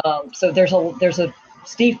 So there's a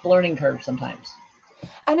steep learning curve sometimes.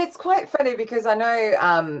 And it's quite funny because I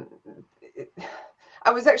know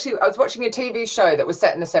I was watching a TV show that was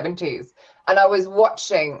set in the 70s, and I was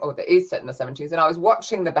watching, or that is set in the 70s, and I was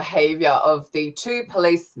watching the behavior of the two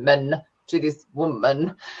policemen to this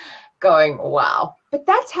woman, going, wow, but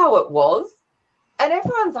that's how it was. And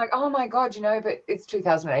everyone's like, oh my God, but it's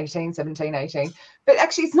 2018, 17, 18. But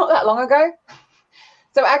actually, it's not that long ago.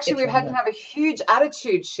 So actually, we've had to have a huge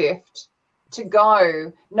attitude shift to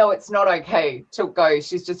go, no, it's not okay to go,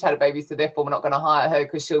 she's just had a baby, so therefore we're not going to hire her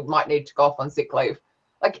because she might need to go off on sick leave.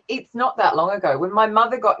 Like, it's not that long ago. When my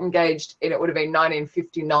mother got engaged, it would have been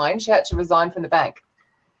 1959, she had to resign from the bank.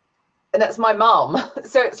 And that's my mum.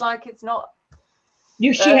 So it's like, it's not.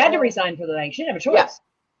 She had to resign from the bank. She didn't have a choice. Yeah.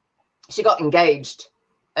 She got engaged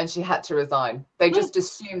and she had to resign. They just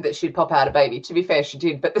assumed that she'd pop out a baby. To be fair, she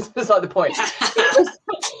did, but this was like the point. It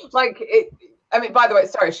was like, I mean, by the way,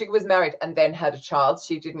 sorry, she was married and then had a child.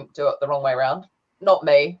 She didn't do it the wrong way around. Not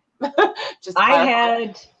me. I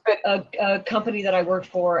had a company that I worked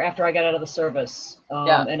for after I got out of the service,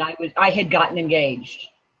 and I had gotten engaged,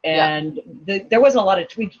 and there wasn't a lot of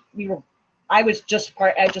I was just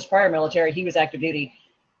prior military. He was active duty.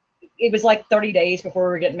 It was like 30 days before we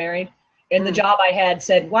were getting married, and the job I had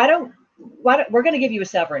said, why don't we're going to give you a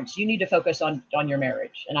severance. You need to focus on your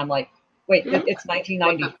marriage. And I'm like, wait, it's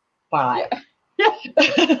 1995.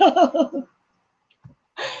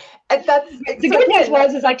 And that's the good news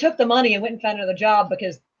was I took the money and went and found another job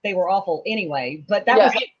because they were awful anyway. But that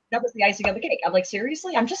was the icing on the cake. I'm like,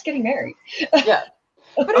 seriously, I'm just getting married. Yeah.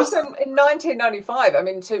 But also in 1995, I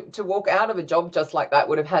mean, to walk out of a job just like that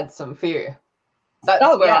would have had some fear. That's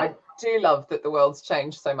where I do love that the world's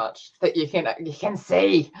changed so much that you can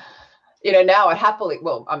see. Now I'd happily,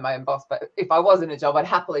 well, I'm my own boss, but if I was in a job, I'd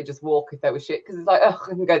happily just walk if they were shit, because it's like, I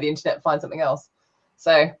can go to the internet and find something else.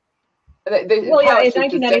 So. In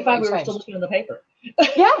 1995, we were still looking in the paper.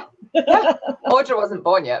 Yeah. Audra wasn't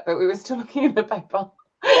born yet, but we were still looking in the paper.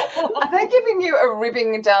 Are they giving you a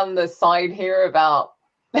ribbing down the side here about?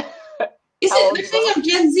 They're saying I'm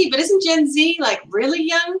Gen Z, but isn't Gen Z like really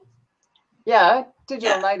young? Yeah,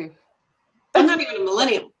 digital native. I'm not even a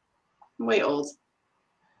millennial. I'm way old.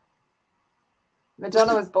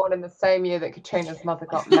 Madonna was born in the same year that Katrina's mother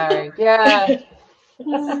got married. Yeah. That's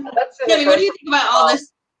it. What do you think about all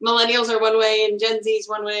this? Millennials are one way and Gen Z is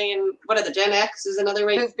one way, and what are the Gen X is another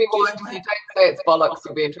way. Just be warned, if you don't say it's bollocks,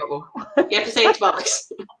 you'll be in trouble. You have to say it's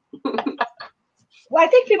bollocks. Well, I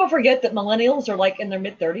think people forget that millennials are like in their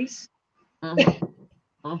mid-30s.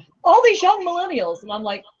 All these young millennials, and I'm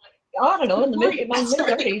like, I don't know, in my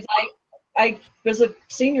mid-30s, I was a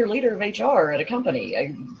senior leader of HR at a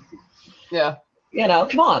company. Come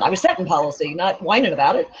on, I was setting policy, not whining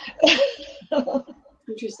about it.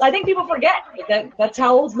 I think people forget that's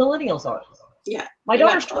how old millennials are. Yeah. My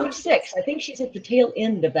daughter's 26. I think she's at the tail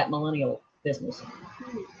end of that millennial business.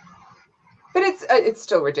 But it's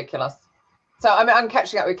still ridiculous. So I'm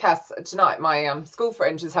catching up with Cass tonight. My school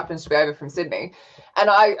friend just happens to be over from Sydney, and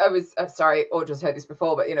I was sorry, Audra's heard this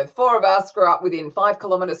before, but the four of us grew up within 5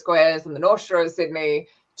 kilometre squares in the North Shore of Sydney.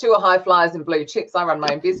 2 are high flyers in blue chips. I run my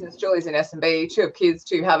own business. Julie's in S&B. 2 have kids,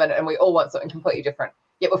 2 haven't, and we all want something completely different.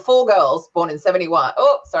 Yet we're 4 girls born in 71.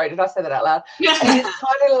 Oh, sorry, did I say that out loud? In this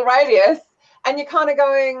tiny little radius, and you're kind of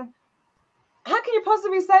going, how can you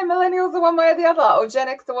possibly say millennials are one way or the other, or Gen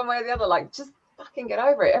X are one way or the other? Like, just fucking get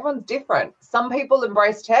over it. Everyone's different. Some people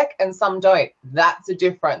embrace tech and some don't. That's a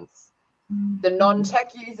difference. The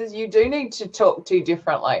non-tech users you do need to talk to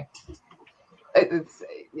differently.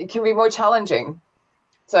 It can be more challenging.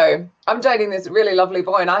 So I'm dating this really lovely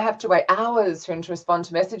boy, and I have to wait hours for him to respond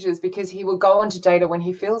to messages because he will go onto data when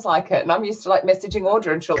he feels like it. And I'm used to like messaging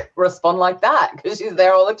Audra and she'll respond like that because she's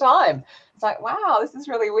there all the time. It's like, wow, this is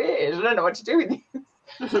really weird. I don't know what to do with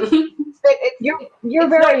this. You're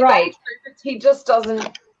very right. He just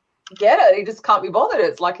doesn't get it. He just can't be bothered.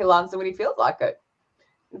 It's like he'll answer when he feels like it.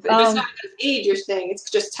 It's not his age, you're saying. It's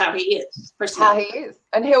just how he is. How he is.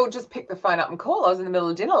 And he'll just pick the phone up and call. I was in the middle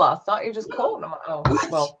of dinner last night. He just called. And I'm like, oh,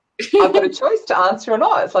 well. I've got a choice to answer or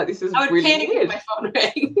not. It's like, this is I would really panic weird. if my phone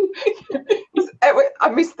rang. I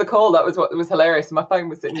missed the call. That was what was hilarious. My phone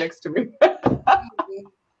was sitting next to me.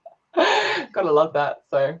 Gotta love that.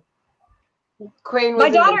 So Queen was my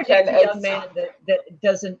daughter dates a young and man that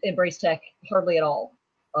doesn't embrace tech hardly at all.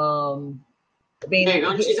 I mean, There you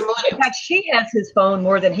go. She's a millennial. in fact, she has his phone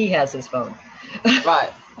more than he has his phone.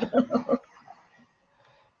 right.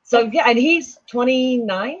 So yeah, and he's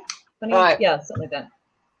 29, Right. yeah, something like that.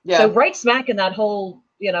 Yeah. So right smack in that whole,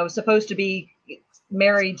 you know, supposed to be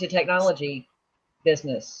married to technology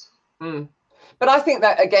business. But I think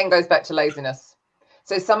that again goes back to laziness.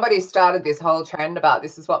 So somebody started this whole trend about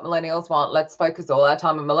this is what millennials want. Let's focus all our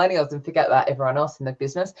time on millennials and forget about everyone else in the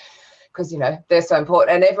business, because, you know, they're so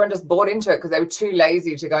important. And everyone just bought into it because they were too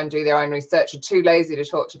lazy to go and do their own research, or too lazy to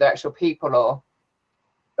talk to the actual people,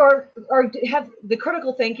 or have the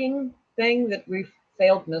critical thinking thing that we've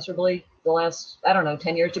failed miserably the last, I don't know,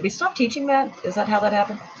 10 years. Did we stop teaching that? Is that how that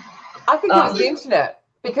happened? I think it was the internet,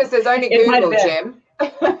 because there's only Google, Jim.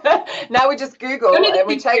 Now we just Google and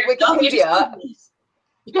we take Wikipedia.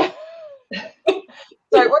 Yeah.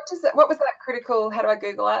 So what was that critical? How do I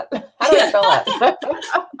Google that? How do I spell that?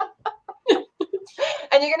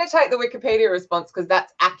 And you're going to take the Wikipedia response because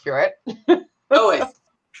that's accurate. Always.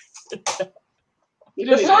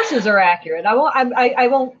 The sources are accurate. I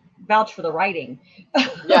won't vouch for the writing.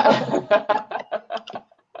 Yeah.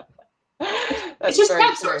 It's just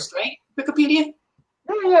crowdsourced, right? Wikipedia?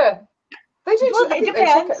 Oh, yeah. They do. Well, it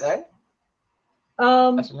depends. I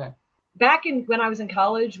don't know. Back when I was in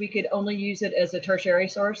college, we could only use it as a tertiary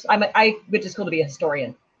source. I went to school to be a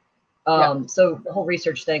historian. So the whole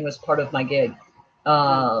research thing was part of my gig.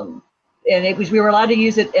 And we were allowed to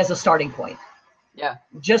use it as a starting point. Yeah.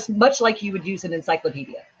 Just much like you would use an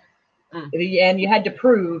encyclopedia. And you had to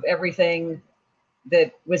prove everything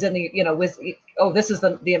that was in the, you know, this is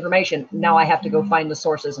the information. Now I have to go find the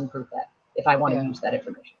sources and prove that if I want to use that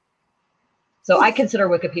information. So I consider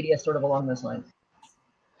Wikipedia sort of along those lines.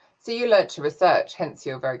 So you learned to research, hence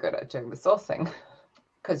you're very good at doing the sourcing,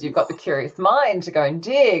 because you've got the curious mind to go and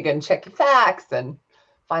dig and check your facts and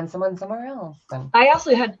find someone somewhere else. And I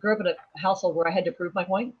also grew up in a household where I had to prove my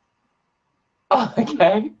point. Oh,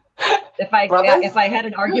 okay. If I had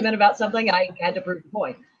an argument about something, I had to prove the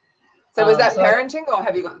point. So was that parenting, or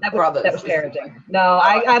have you got brothers? That was parenting. No,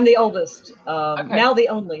 I'm the oldest. Now the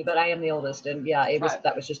only, but I am the oldest, and yeah,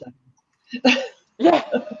 that was just that. Yeah.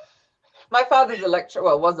 My father's a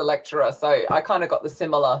lecturer, was a lecturer, so I kind of got the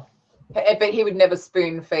similar, but he would never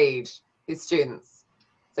spoon feed his students,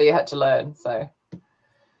 so you had to learn. So,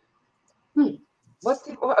 what's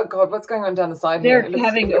going on down the side here? They're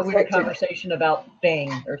having a weird conversation about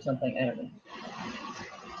Bing or something. I don't know.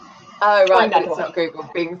 Oh, right, but it's not Google,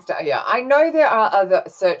 Bing. Yeah, I know there are other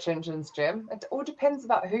search engines, Jim. It all depends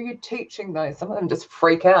about who you're teaching, though. Some of them just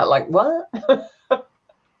freak out, like, what?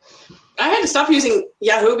 I had to stop using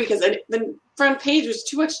Yahoo because the front page was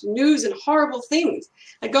too much news and horrible things.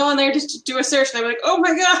 I'd go on there just to do a search, and I'd be like, oh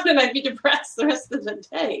my God, and I'd be depressed the rest of the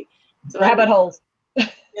day. So rabbit holes.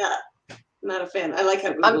 Yeah, not a fan. I like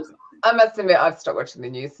how Google. I must admit, I've stopped watching the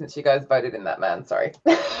news since you guys voted in that man. Sorry.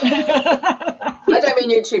 I don't mean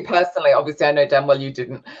you two personally. Obviously, I know damn well you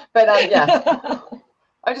didn't. But yeah,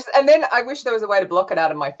 and then I wish there was a way to block it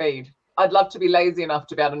out of my feed. I'd love to be lazy enough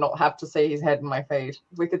to be able to not have to see his head in my feed.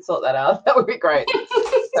 If we could sort that out, that would be great.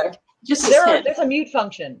 So, there's a mute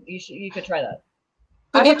function. You could try that.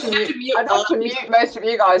 I'd have to mute most of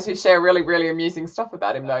you guys who share really, really amusing stuff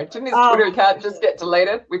about him, though. Didn't his Twitter account just get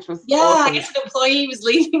deleted, which was awesome. I guess an employee was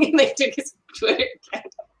leaving and they took his Twitter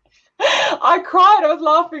account. I cried. I was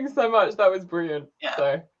laughing so much. That was brilliant. Yeah.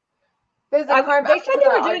 So they said they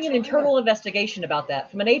were doing an internal investigation about that.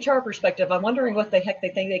 From an HR perspective, I'm wondering what the heck they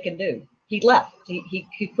think they can do. He left.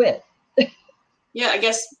 He quit. Yeah, I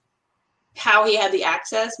guess how he had the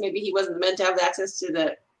access. Maybe he wasn't meant to have the access to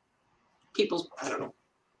the people's, I don't know.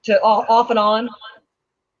 To off and on.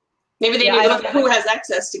 Maybe they need to look at who has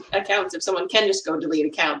access to accounts. If someone can just go delete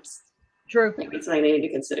accounts. True. Maybe it's something they need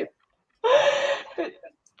to consider. But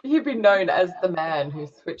you've been known as the man who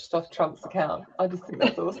switched off Trump's account. I just think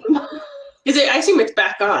that's awesome. I assume it's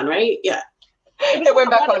back on, right? Yeah. It went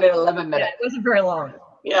back on in 11 minutes. Yeah, it wasn't very long.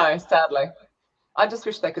 Yeah. No, sadly. I just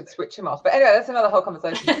wish they could switch him off. But anyway, that's another whole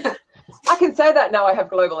conversation. I can say that now I have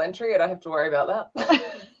global entry. I don't have to worry about that.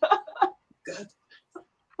 Good.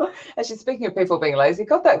 Actually, speaking of people being lazy,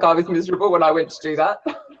 God, that guy was miserable when I went to do that.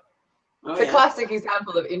 It's a classic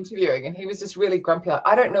example of interviewing, and he was just really grumpy. Like,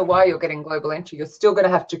 I don't know why you're getting global entry. You're still going to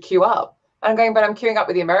have to queue up. And I'm going, but I'm queuing up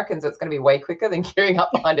with the Americans. It's going to be way quicker than queuing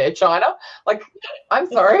up behind Air China. Like, I'm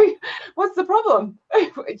sorry. What's the problem?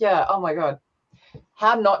 Yeah. Oh, my God.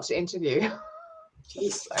 how not to interview.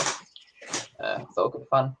 Jeez. It's all good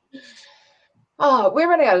fun. Oh, we're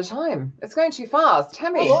running out of time. It's going too fast.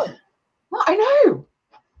 Tammy. Oh, well, I know.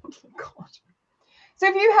 God. So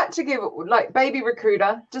if you had to give, like, baby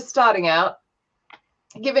recruiter, just starting out,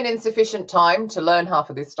 given insufficient time to learn half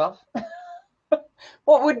of this stuff,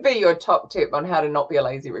 what would be your top tip on how to not be a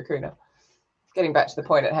lazy recruiter? Getting back to the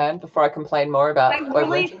point at hand before I complain more about. I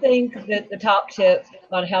really think that the top tip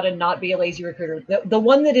on how to not be a lazy recruiter, the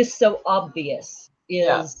one that is so obvious,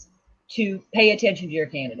 is to pay attention to your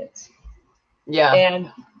candidates. Yeah. And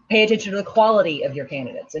pay attention to the quality of your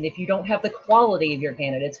candidates. And if you don't have the quality of your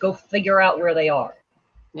candidates, go figure out where they are.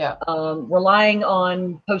 Yeah. Relying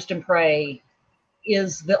on post and pray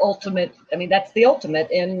is the ultimate. I mean, that's the ultimate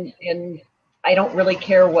in I don't really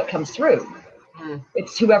care what comes through.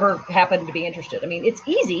 It's whoever happened to be interested. I mean, it's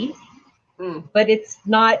easy, but it's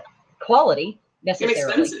not quality necessarily.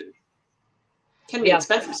 It's expensive. Can be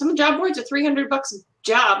expensive. Some job boards are $300 a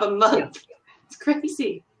job a month. Yeah. It's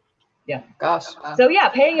crazy. Yeah. Gosh. So yeah,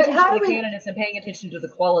 paying attention to the candidates and paying attention to the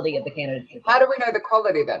quality of the candidates. How do we know the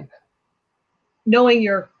quality then? Knowing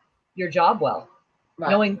your job well. Right.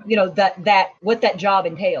 Knowing, that what that job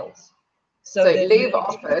entails. So leave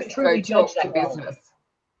office, go talk to business.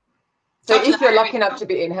 So if you're lucky enough to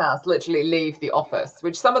be in-house, literally leave the office,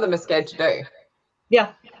 which some of them are scared to do.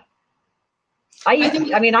 Yeah. I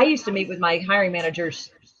used to meet with my hiring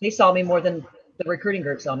managers. They saw me more than the recruiting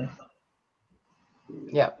group saw me.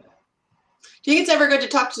 Yeah. Do you think it's ever good to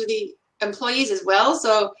talk to the employees as well?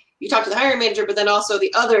 So you talk to the hiring manager, but then also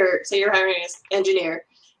the other, say you're hiring an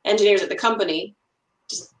engineers at the company.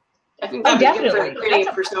 I think that would be good for creating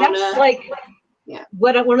a persona. That's like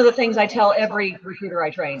one of the things I tell every recruiter I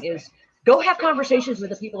train is go have conversations with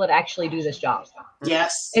the people that actually do this job.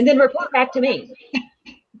 Yes. And then report back to me.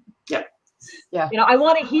 Yep. Yeah. I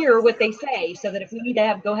want to hear what they say so that if we need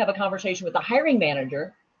to go have a conversation with the hiring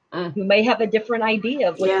manager who may have a different idea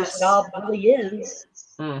of what this job really is,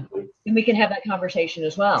 and we can have that conversation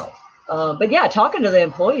as well. But yeah, talking to the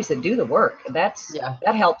employees that do the work, that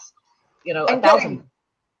helps, 1,000.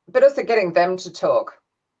 But also getting them to talk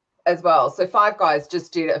as well. So Five Guys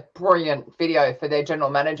just did a brilliant video for their general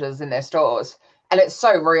managers in their stores, and it's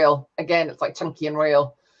so real. Again, it's like chunky and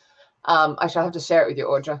real. I shall have to share it with you,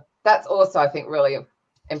 Audra. That's also, I think, really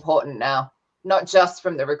important now, not just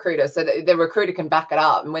from the recruiter, so that the recruiter can back it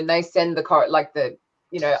up. And when they send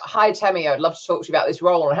hi Tammy, I'd love to talk to you about this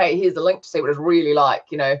role, and hey, here's a link to see what it's really like.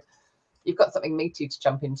 You've got something meaty to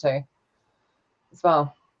jump into as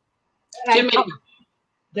well.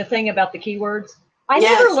 The thing about the keywords, I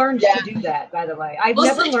never learned to do that, by the way. I've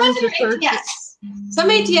never learned to search. ATS. Some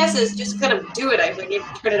ATSs just kind of do it. I think you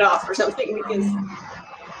turn it off or something because.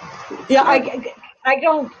 Yeah, I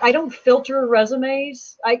don't filter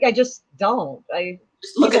resumes. I just don't. I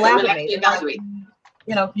just look at them and actually evaluate.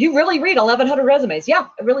 You really read 1,100 resumes. Yeah,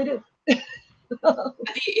 I really do.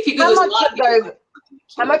 If you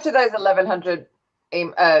how much of those 1,100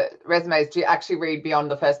 resumes do you actually read beyond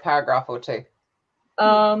the first paragraph or two?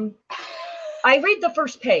 I read the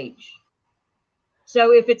first page.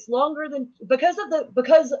 So if it's longer than because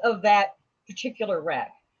of that particular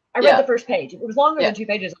rec, I read the first page. If it was longer than 2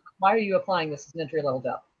 pages, why are you applying this as an entry-level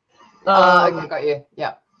job? Okay, got you.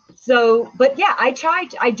 Yeah. So, but yeah,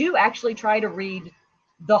 I do actually try to read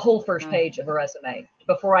the whole first page of a resume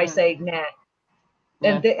before I say nah.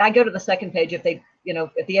 And I go to the second page if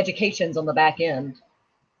if the education's on the back end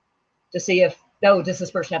to see if, does this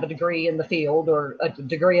person have a degree in the field or a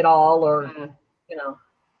degree at all, or,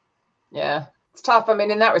 Yeah, it's tough. I mean,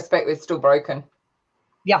 in that respect, we're still broken.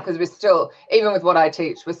 Yeah. Because we're still, even with what I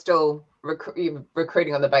teach, we're still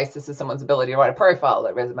recruiting on the basis of someone's ability to write a profile,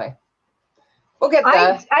 that resume. We'll get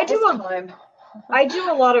there. I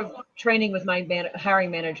do a lot of training with my hiring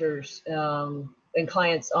managers and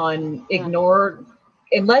clients on ignore,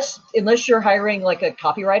 unless you're hiring like a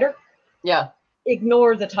copywriter. Yeah.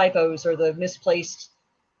 Ignore the typos or the misplaced,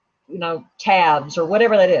 tabs or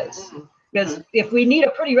whatever that is. Because if we need a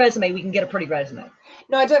pretty resume, we can get a pretty resume.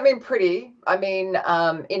 No, I don't mean pretty. I mean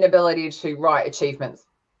inability to write achievements.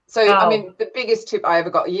 So, I mean, the biggest tip I ever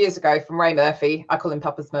got years ago from Ray Murphy, I call him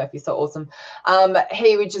Papa's Murphy, so awesome.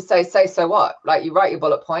 He would just say so what? Like, you write your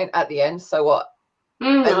bullet point at the end, so what?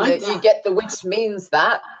 And you get the which means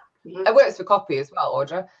that. It works for copy as well,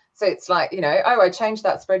 Audra. So it's like, I changed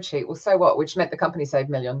that spreadsheet. Well, so what? Which meant the company saved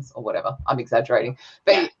millions or whatever. I'm exaggerating.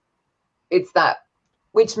 But it's that,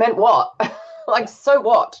 which meant what? Like, so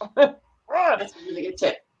what? That's a really good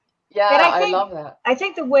tip. Yeah, I love that. I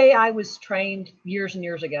think the way I was trained years and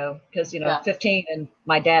years ago, because, 15 and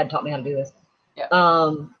my dad taught me how to do this,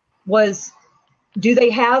 was Do they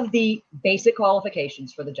have the basic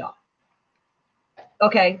qualifications for the job?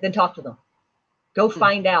 Okay, then talk to them. Go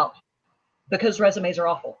find out, because resumes are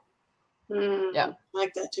awful. Yeah, I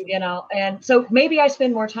like that too. You know, and so maybe I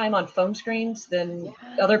spend more time on phone screens than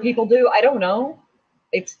other people do. I don't know.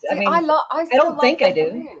 It's, I mean, I don't think I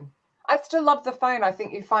do. I still love the phone. I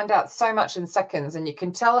think you find out so much in seconds, and you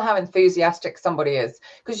can tell how enthusiastic somebody is,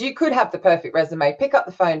 because you could have the perfect resume, pick up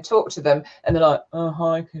the phone, talk to them, and they're like, "Oh,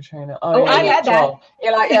 hi, Katrina. Oh, I had that."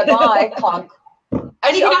 You're like, "Yeah, bye, clunk."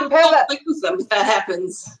 Actually, I'll compare that. If that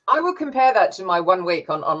happens, I will compare that to my 1 week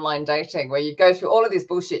on online dating, where you go through all of this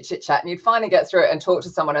bullshit chit chat, and you'd finally get through it and talk to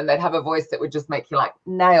someone, and they'd have a voice that would just make you like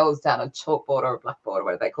nails down a chalkboard or a blackboard, or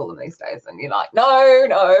whatever they call them these days, and you're like, "No, I'm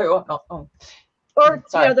not." Oh. Or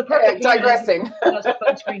the perfect digressing.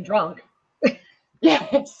 Phone screen drunk.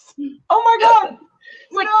 Yes. Oh my God.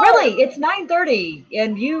 Like, really, it's 9:30,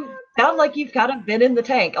 and you sound like you've kind of been in the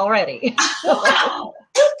tank already.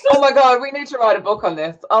 Oh my God, we need to write a book on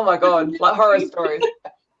this. Oh my God, like horror stories.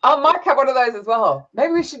 I might have one of those as well.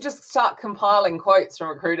 Maybe we should just start compiling quotes from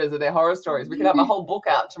recruiters of their horror stories. We could have a whole book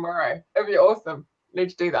out tomorrow. It'd be awesome. Need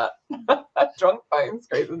to do that. Drunk phone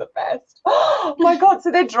screens are the best. Oh my God,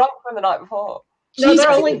 so they're drunk from the night before. No,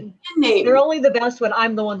 they're only the best when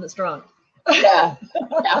I'm the one that's drunk. Yeah.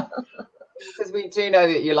 Because we do know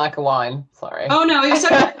that you like a wine. Sorry. Oh no, you're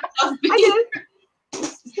sorry. I do.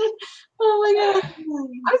 Oh my God.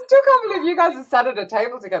 I still can't believe you guys have sat at a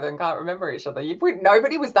table together and can't remember each other.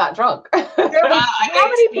 Nobody was that drunk. How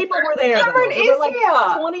many people were there? Cameron is like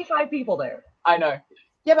here. 25 people there. I know.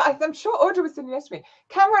 Yeah, but I'm sure Audra was sitting next to me.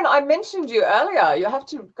 Cameron, I mentioned you earlier. You have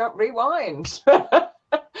to rewind.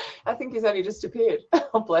 I think he's only just appeared.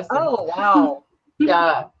 Oh, bless him. Oh, wow.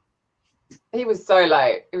 Yeah. He was so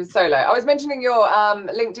late. It was so late. I was mentioning your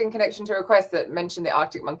LinkedIn connection to request that mentioned the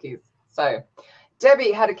Arctic monkeys. So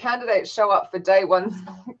Debbie had a candidate show up for day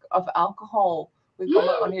 1 of alcohol with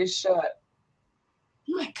vomit on his shirt.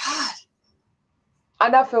 Oh my God. I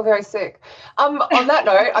now feel very sick. On that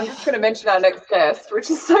note, I'm just going to mention our next guest, which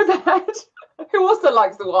is so bad, who also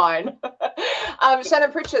likes the wine.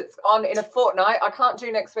 Shannon Pritchett's on in a fortnight. I can't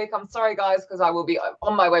do next week. I'm sorry, guys, because I will be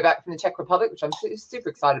on my way back from the Czech Republic, which I'm super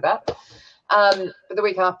excited about. But the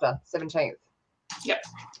week after, 17th. Yep.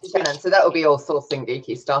 Shannon, so that will be all sourcing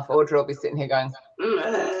geeky stuff. Audra will be sitting here going,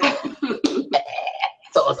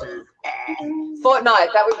 sauces. Fortnight,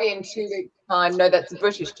 that would be in 2 weeks' time. No, that's a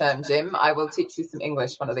British term, Jim. I will teach you some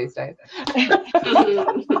English one of these days.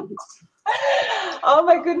 Oh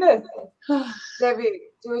my goodness. Debbie,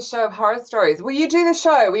 do a show of horror stories. Will you do the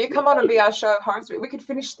show? Will you come on and be our show of horror stories? We could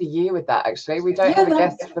finish the year with that, actually. We don't have a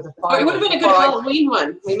guest for the final. It would have been a good Halloween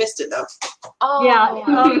one. We missed it, though. Oh.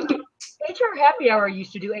 Yeah. HR Happy Hour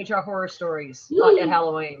used to do HR horror stories at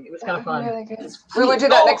Halloween. It was kind of fun. Really good. We will do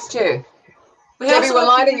that next year. Debbie, we're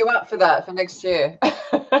lining you up for that for next year.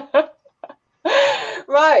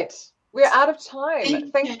 Right. We're out of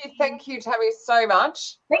time. Thank you, Tammy, so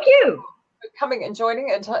much. Thank you for coming and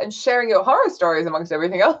joining and sharing your horror stories amongst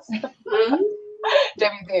everything else.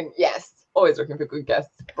 Debbie's in. Yes. Always looking for good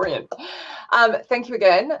guests. Brilliant. Thank you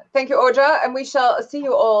again. Thank you, Audra. And we shall see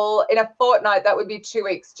you all in a fortnight. That would be 2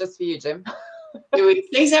 weeks just for you, Jim. 2 weeks.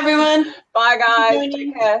 Thanks, everyone. Bye, guys.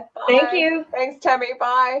 Take care. Bye. Thank you. Thanks, Tammy.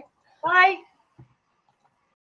 Bye. Bye.